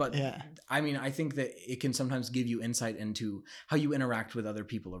 obviously. But, yeah. I mean, I think that it can sometimes give you insight into how you interact with other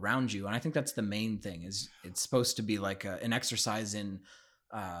people around you. And I think that's the main thing, is it's supposed to be like an exercise in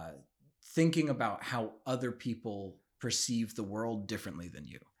thinking about how other people perceive the world differently than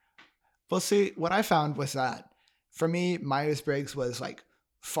you. Well, see, what I found was that for me, Myers-Briggs was like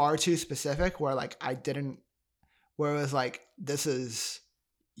far too specific, where like where it was like, this is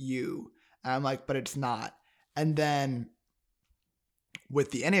you. And I'm like, but it's not. And then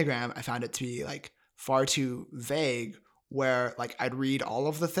with the Enneagram, I found it to be like far too vague, where like I'd read all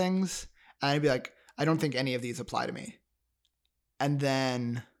of the things and I'd be like, I don't think any of these apply to me. And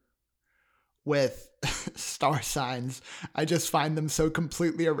then with star signs, I just find them so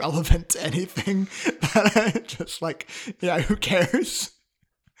completely irrelevant to anything that I just like, yeah, who cares?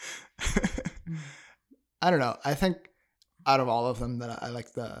 I don't know. I think out of all of them, that I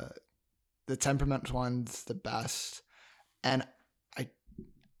like the temperament one's the best. And I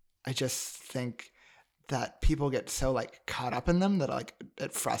just think that people get so like caught up in them that like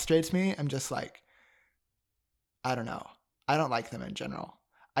it frustrates me. I'm just like, I don't know. I don't like them in general.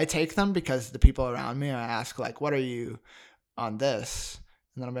 I take them because the people around me, I ask like, what are you on this?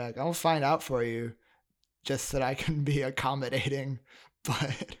 And then I'll be like, I'll find out for you just so that I can be accommodating.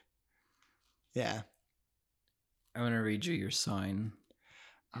 But yeah. I'm going to read you your sign.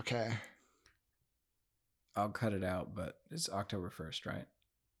 Okay. I'll cut it out, but it's October 1st, right?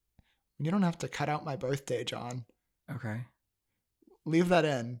 You don't have to cut out my birthday, John. Okay. Leave that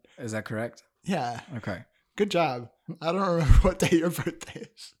in. Is that correct? Yeah. Okay. Good job. I don't remember what day your birthday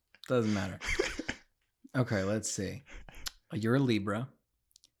is. Doesn't matter. Okay, let's see. You're a Libra.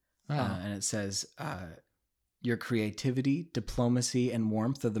 Oh. And it says, your creativity, diplomacy, and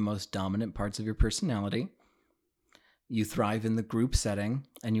warmth are the most dominant parts of your personality. You thrive in the group setting,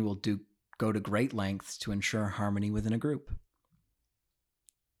 and you will go to great lengths to ensure harmony within a group.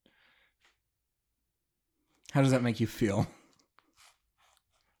 How does that make you feel?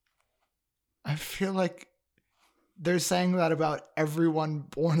 I feel like they're saying that about everyone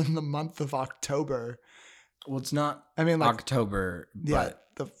born in the month of October. Well, it's not like, October, but... Yeah,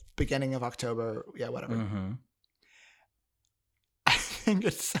 the beginning of October. Yeah, whatever. Mm-hmm. I think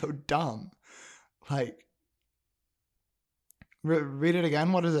it's so dumb. Like, read it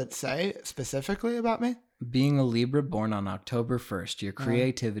again. What does it say specifically about me? Being a Libra born on October 1st, your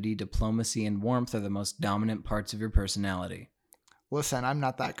creativity, diplomacy, and warmth are the most dominant parts of your personality. Listen, I'm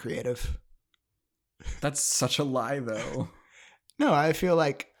not that creative. That's such a lie, though. No, I feel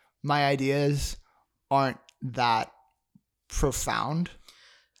like my ideas aren't that profound.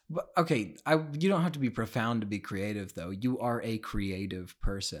 But, okay, you don't have to be profound to be creative, though. You are a creative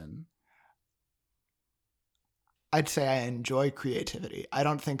person. I'd say I enjoy creativity. I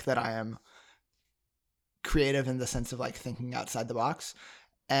don't think that I am creative in the sense of like thinking outside the box.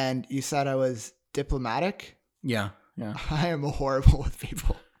 And you said I was diplomatic. Yeah. I am horrible with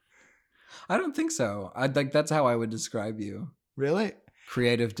people. I don't think so. That's how I would describe you. Really?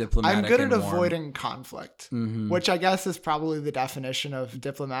 Creative, diplomatic. I'm good at avoiding conflict, which I guess is probably the definition of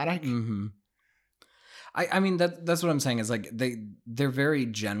diplomatic. Mm-hmm. I mean that's what I'm saying is like they're very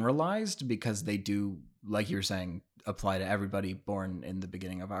generalized because they do, like you're saying, apply to everybody born in the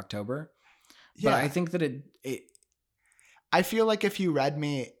beginning of October. Yeah. But I think that it I feel like if you read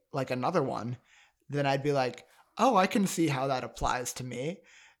me like another one, then I'd be like, oh, I can see how that applies to me.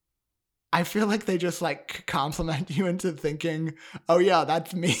 I feel like they just like compliment you into thinking, oh yeah,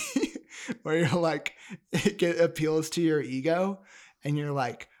 that's me. Where you're like, it appeals to your ego and you're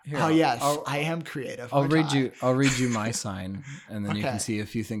like, oh yes, I am creative. I'll read you my sign and then you can see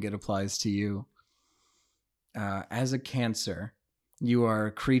if you think it applies to you. As a Cancer, you are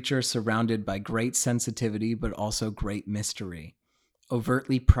a creature surrounded by great sensitivity, but also great mystery.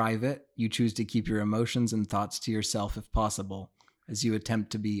 Overtly private, you choose to keep your emotions and thoughts to yourself if possible, as you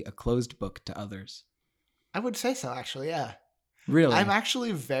attempt to be a closed book to others. I would say so, actually, yeah. Really? I'm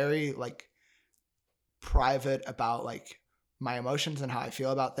actually very, like, private about, like, my emotions and how I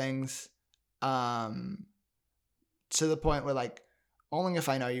feel about things. To the point where, like, only if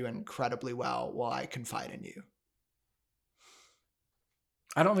I know you incredibly well will I confide in you.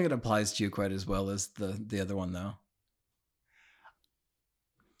 I don't think it applies to you quite as well as the other one, though.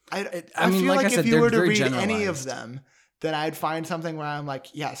 I feel like if you were to read any of them, then I'd find something where I'm like,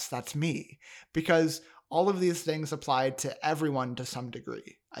 yes, that's me. Because all of these things apply to everyone to some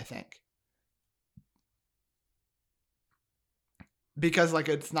degree, I think. Because, like,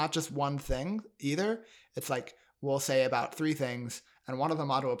 it's not just one thing either. It's like, we'll say about 3 things, and one of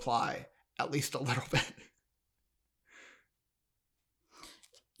them ought to apply at least a little bit.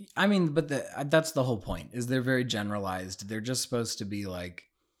 I mean, but that's the whole point, is they're very generalized. They're just supposed to be, like,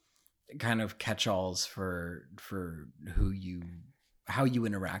 kind of catch-alls for how you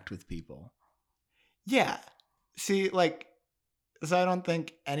interact with people. Yeah. See, like, so I don't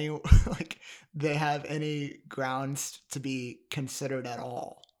think they have any grounds to be considered at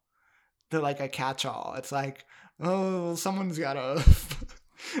all. They're like a catch-all. It's like, oh, someone's gotta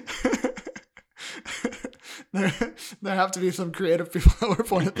there have to be some creative people that were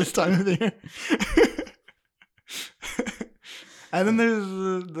born at this time of the year. And then there's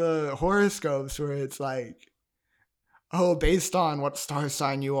the horoscopes where it's like, oh, based on what star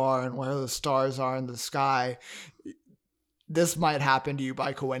sign you are and where the stars are in the sky, this might happen to you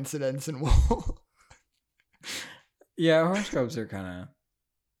by coincidence, and we'll... Yeah, horoscopes are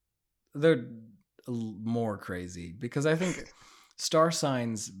they're more crazy because I think star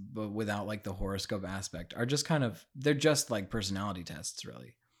signs, but without like the horoscope aspect, are just they're just like personality tests,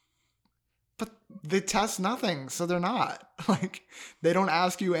 really. But they test nothing, so they're not. Like, they don't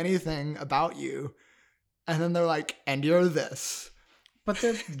ask you anything about you. And then they're like, and you're this. But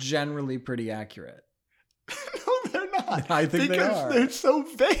they're generally pretty accurate. No, they're not. I think they are. They're so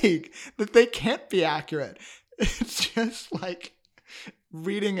vague that they can't be accurate. It's just like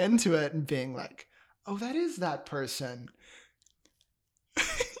reading into it and being like, oh, that is that person.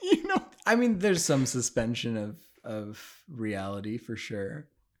 You know? I mean, there's some suspension of reality for sure.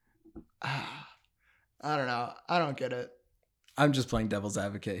 I don't know. I don't get it. I'm just playing devil's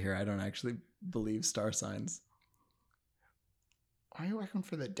advocate here. I don't actually believe star signs. Why are you working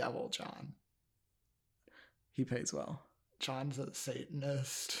for the devil, John? He pays well. John's a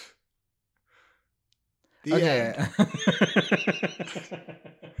Satanist. Okay.